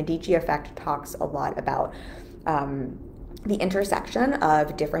that, but the Medici Effect talks a lot about the intersection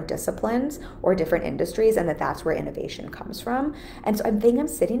of different disciplines or different industries, and that's where innovation comes from. And so I think I'm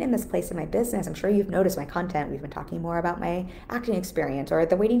sitting in this place in my business. I'm sure you've noticed my content. We've been talking more about my acting experience or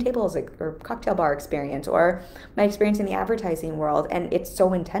the waiting tables or cocktail bar experience or my experience in the advertising world. And it's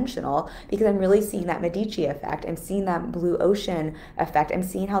so intentional because I'm really seeing that Medici effect. I'm seeing that blue ocean effect. I'm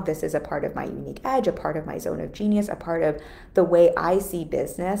seeing how this is a part of my unique edge, a part of my zone of genius, a part of the way I see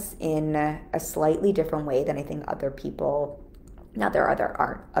business in a slightly different way than I think other people. Now, there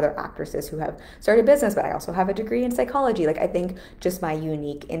are other actresses who have started business, but I also have a degree in psychology. Like, I think just my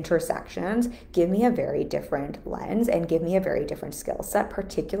unique intersections give me a very different lens and give me a very different skill set,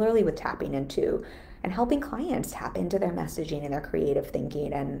 particularly with tapping into and helping clients tap into their messaging and their creative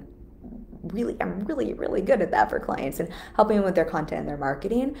thinking. And I'm really good at that for clients and helping them with their content and their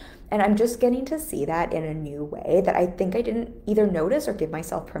marketing. And I'm just getting to see that in a new way that I think I didn't either notice or give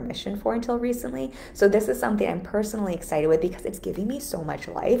myself permission for until recently. So this is something I'm personally excited with because it's giving me so much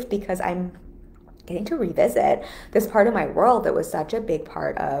life, because I'm getting to revisit this part of my world that was such a big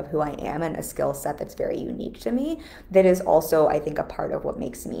part of who I am and a skill set that's very unique to me, that is also, I think, a part of what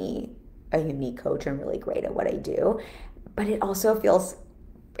makes me a unique coach and really great at what I do. But it also feels,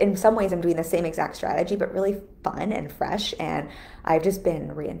 in some ways, I'm doing the same exact strategy, but really fun and fresh. And I've just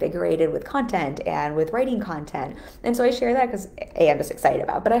been reinvigorated with content and with writing content. And so I share that because I'm just excited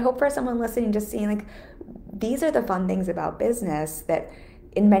about it. But I hope for someone listening, just seeing like, these are the fun things about business that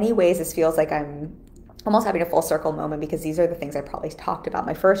in many ways, this feels like I'm almost having a full circle moment, because these are the things I probably talked about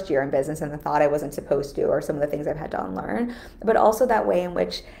my first year in business and the thought I wasn't supposed to, or some of the things I've had to unlearn, but also that way in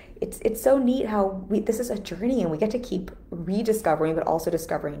which it's so neat how this is a journey and we get to keep rediscovering, but also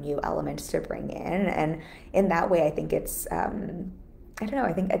discovering new elements to bring in. And in that way, I think it's, I don't know,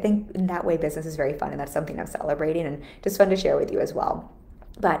 I think in that way, business is very fun, and that's something I'm celebrating and just fun to share with you as well.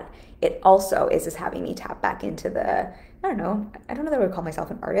 But it also is just having me tap back into the, I don't know that I would call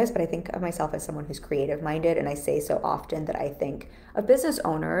myself an artist, but I think of myself as someone who's creative minded. And I say so often that I think of business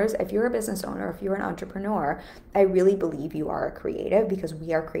owners, if you're a business owner, if you're an entrepreneur, I really believe you are a creative, because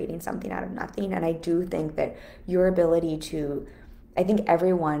we are creating something out of nothing. And I do think that your ability to, I think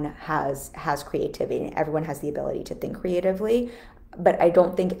everyone has creativity and everyone has the ability to think creatively. But I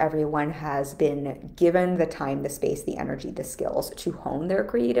don't think everyone has been given the time, the space, the energy, the skills to hone their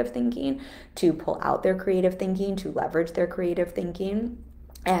creative thinking, to pull out their creative thinking, to leverage their creative thinking.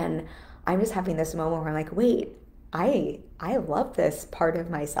 And I'm just having this moment where I'm like, wait, I love this part of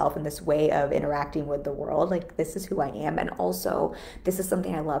myself and this way of interacting with the world. Like, this is who I am. And also, this is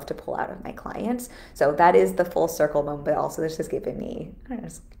something I love to pull out of my clients. So that is the full circle moment, but also this is giving me, I don't know,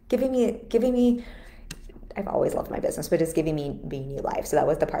 giving me, I've always loved my business, but it's giving me new life. So that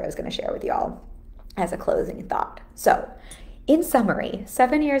was the part I was going to share with y'all as a closing thought. So in summary,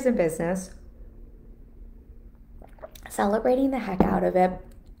 7 years in business, celebrating the heck out of it.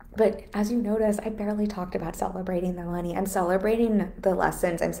 But as you notice, I barely talked about celebrating the money. I'm celebrating the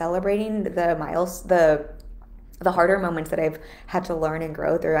lessons. I'm celebrating the harder moments that I've had to learn and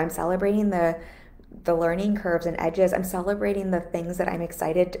grow through. I'm celebrating the learning curves and edges. I'm celebrating the things that I'm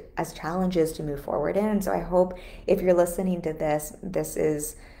excited as challenges to move forward in. And so I hope if you're listening to this, this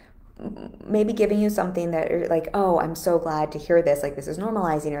is maybe giving you something that you're like, oh, I'm so glad to hear this. Like, this is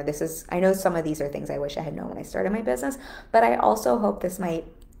normalizing, or this is, I know some of these are things I wish I had known when I started my business, but I also hope this might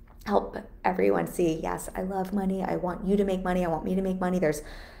help everyone see, yes, I love money. I want you to make money. I want me to make money.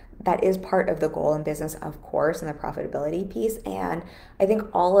 That is part of the goal in business, of course, and the profitability piece. And I think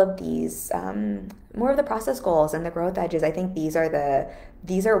all of these, more of the process goals and the growth edges, I think these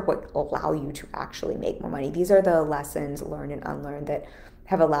are what allow you to actually make more money. These are the lessons learned and unlearned that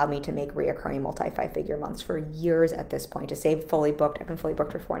have allowed me to make reoccurring multi-5-figure months for years at this point, to stay fully booked. I've been fully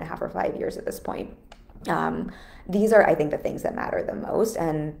booked for 4.5 or 5 years at this point. These are, I think, the things that matter the most,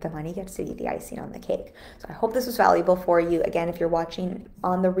 and the money gets to be the icing on the cake. So I hope this was valuable for you. Again, if you're watching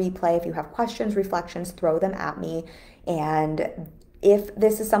on the replay, if you have questions, reflections, throw them at me. And if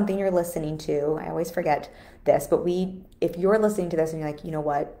this is something you're listening to, I always forget this, but if you're listening to this and you're like, you know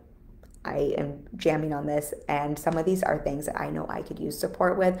what, I am jamming on this, and some of these are things that I know I could use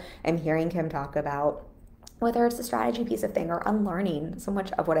support with. I'm hearing Kim talk about, whether it's the strategy piece of thing or unlearning. So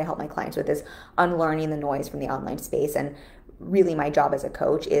much of what I help my clients with is unlearning the noise from the online space and really my job as a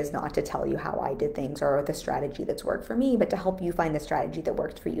coach is not to tell you how I did things or the strategy that's worked for me, but to help you find the strategy that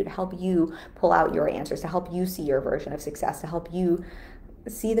worked for you, to help you pull out your answers, to help you see your version of success, to help you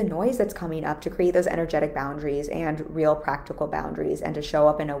see the noise that's coming up, to create those energetic boundaries and real practical boundaries, and to show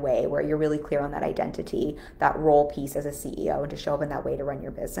up in a way where you're really clear on that identity, that role piece as a CEO, and to show up in that way to run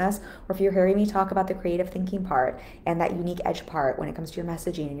your business. Or if you're hearing me talk about the creative thinking part and that unique edge part when it comes to your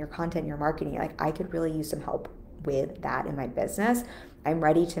messaging and your content and your marketing, like I could really use some help with that in my business. I'm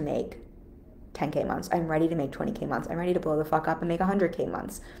ready to make 10K months. I'm ready to make 20K months. I'm ready to blow the fuck up and make 100K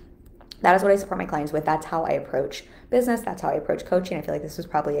months. That is what I support my clients with. That's how I approach business. That's how I approach coaching. I feel like this was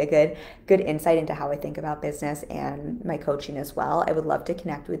probably a good insight into how I think about business and my coaching as well. I would love to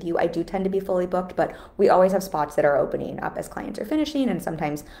connect with you. I do tend to be fully booked, but we always have spots that are opening up as clients are finishing. And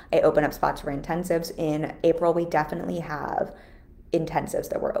sometimes I open up spots for intensives. In April, we definitely have intensives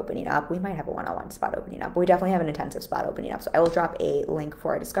that we're opening up. We might have a one-on-one spot opening up, but we definitely have an intensive spot opening up. So I will drop a link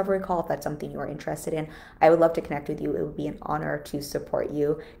for a discovery call if that's something you're interested in. I would love to connect with you. It would be an honor to support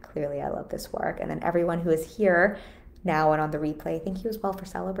you. Clearly, I love this work. And then everyone who is here now and on the replay, thank you as well for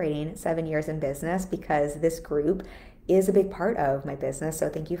celebrating 7 years in business, because this group is a big part of my business. So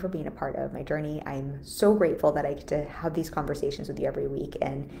thank you for being a part of my journey. I'm so grateful that I get to have these conversations with you every week,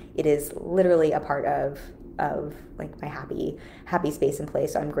 and it is literally a part of like my happy space and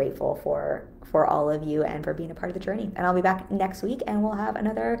place. So I'm grateful for all of you and for being a part of the journey. And I'll be back next week and we'll have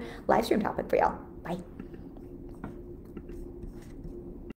another live stream topic for y'all. Bye.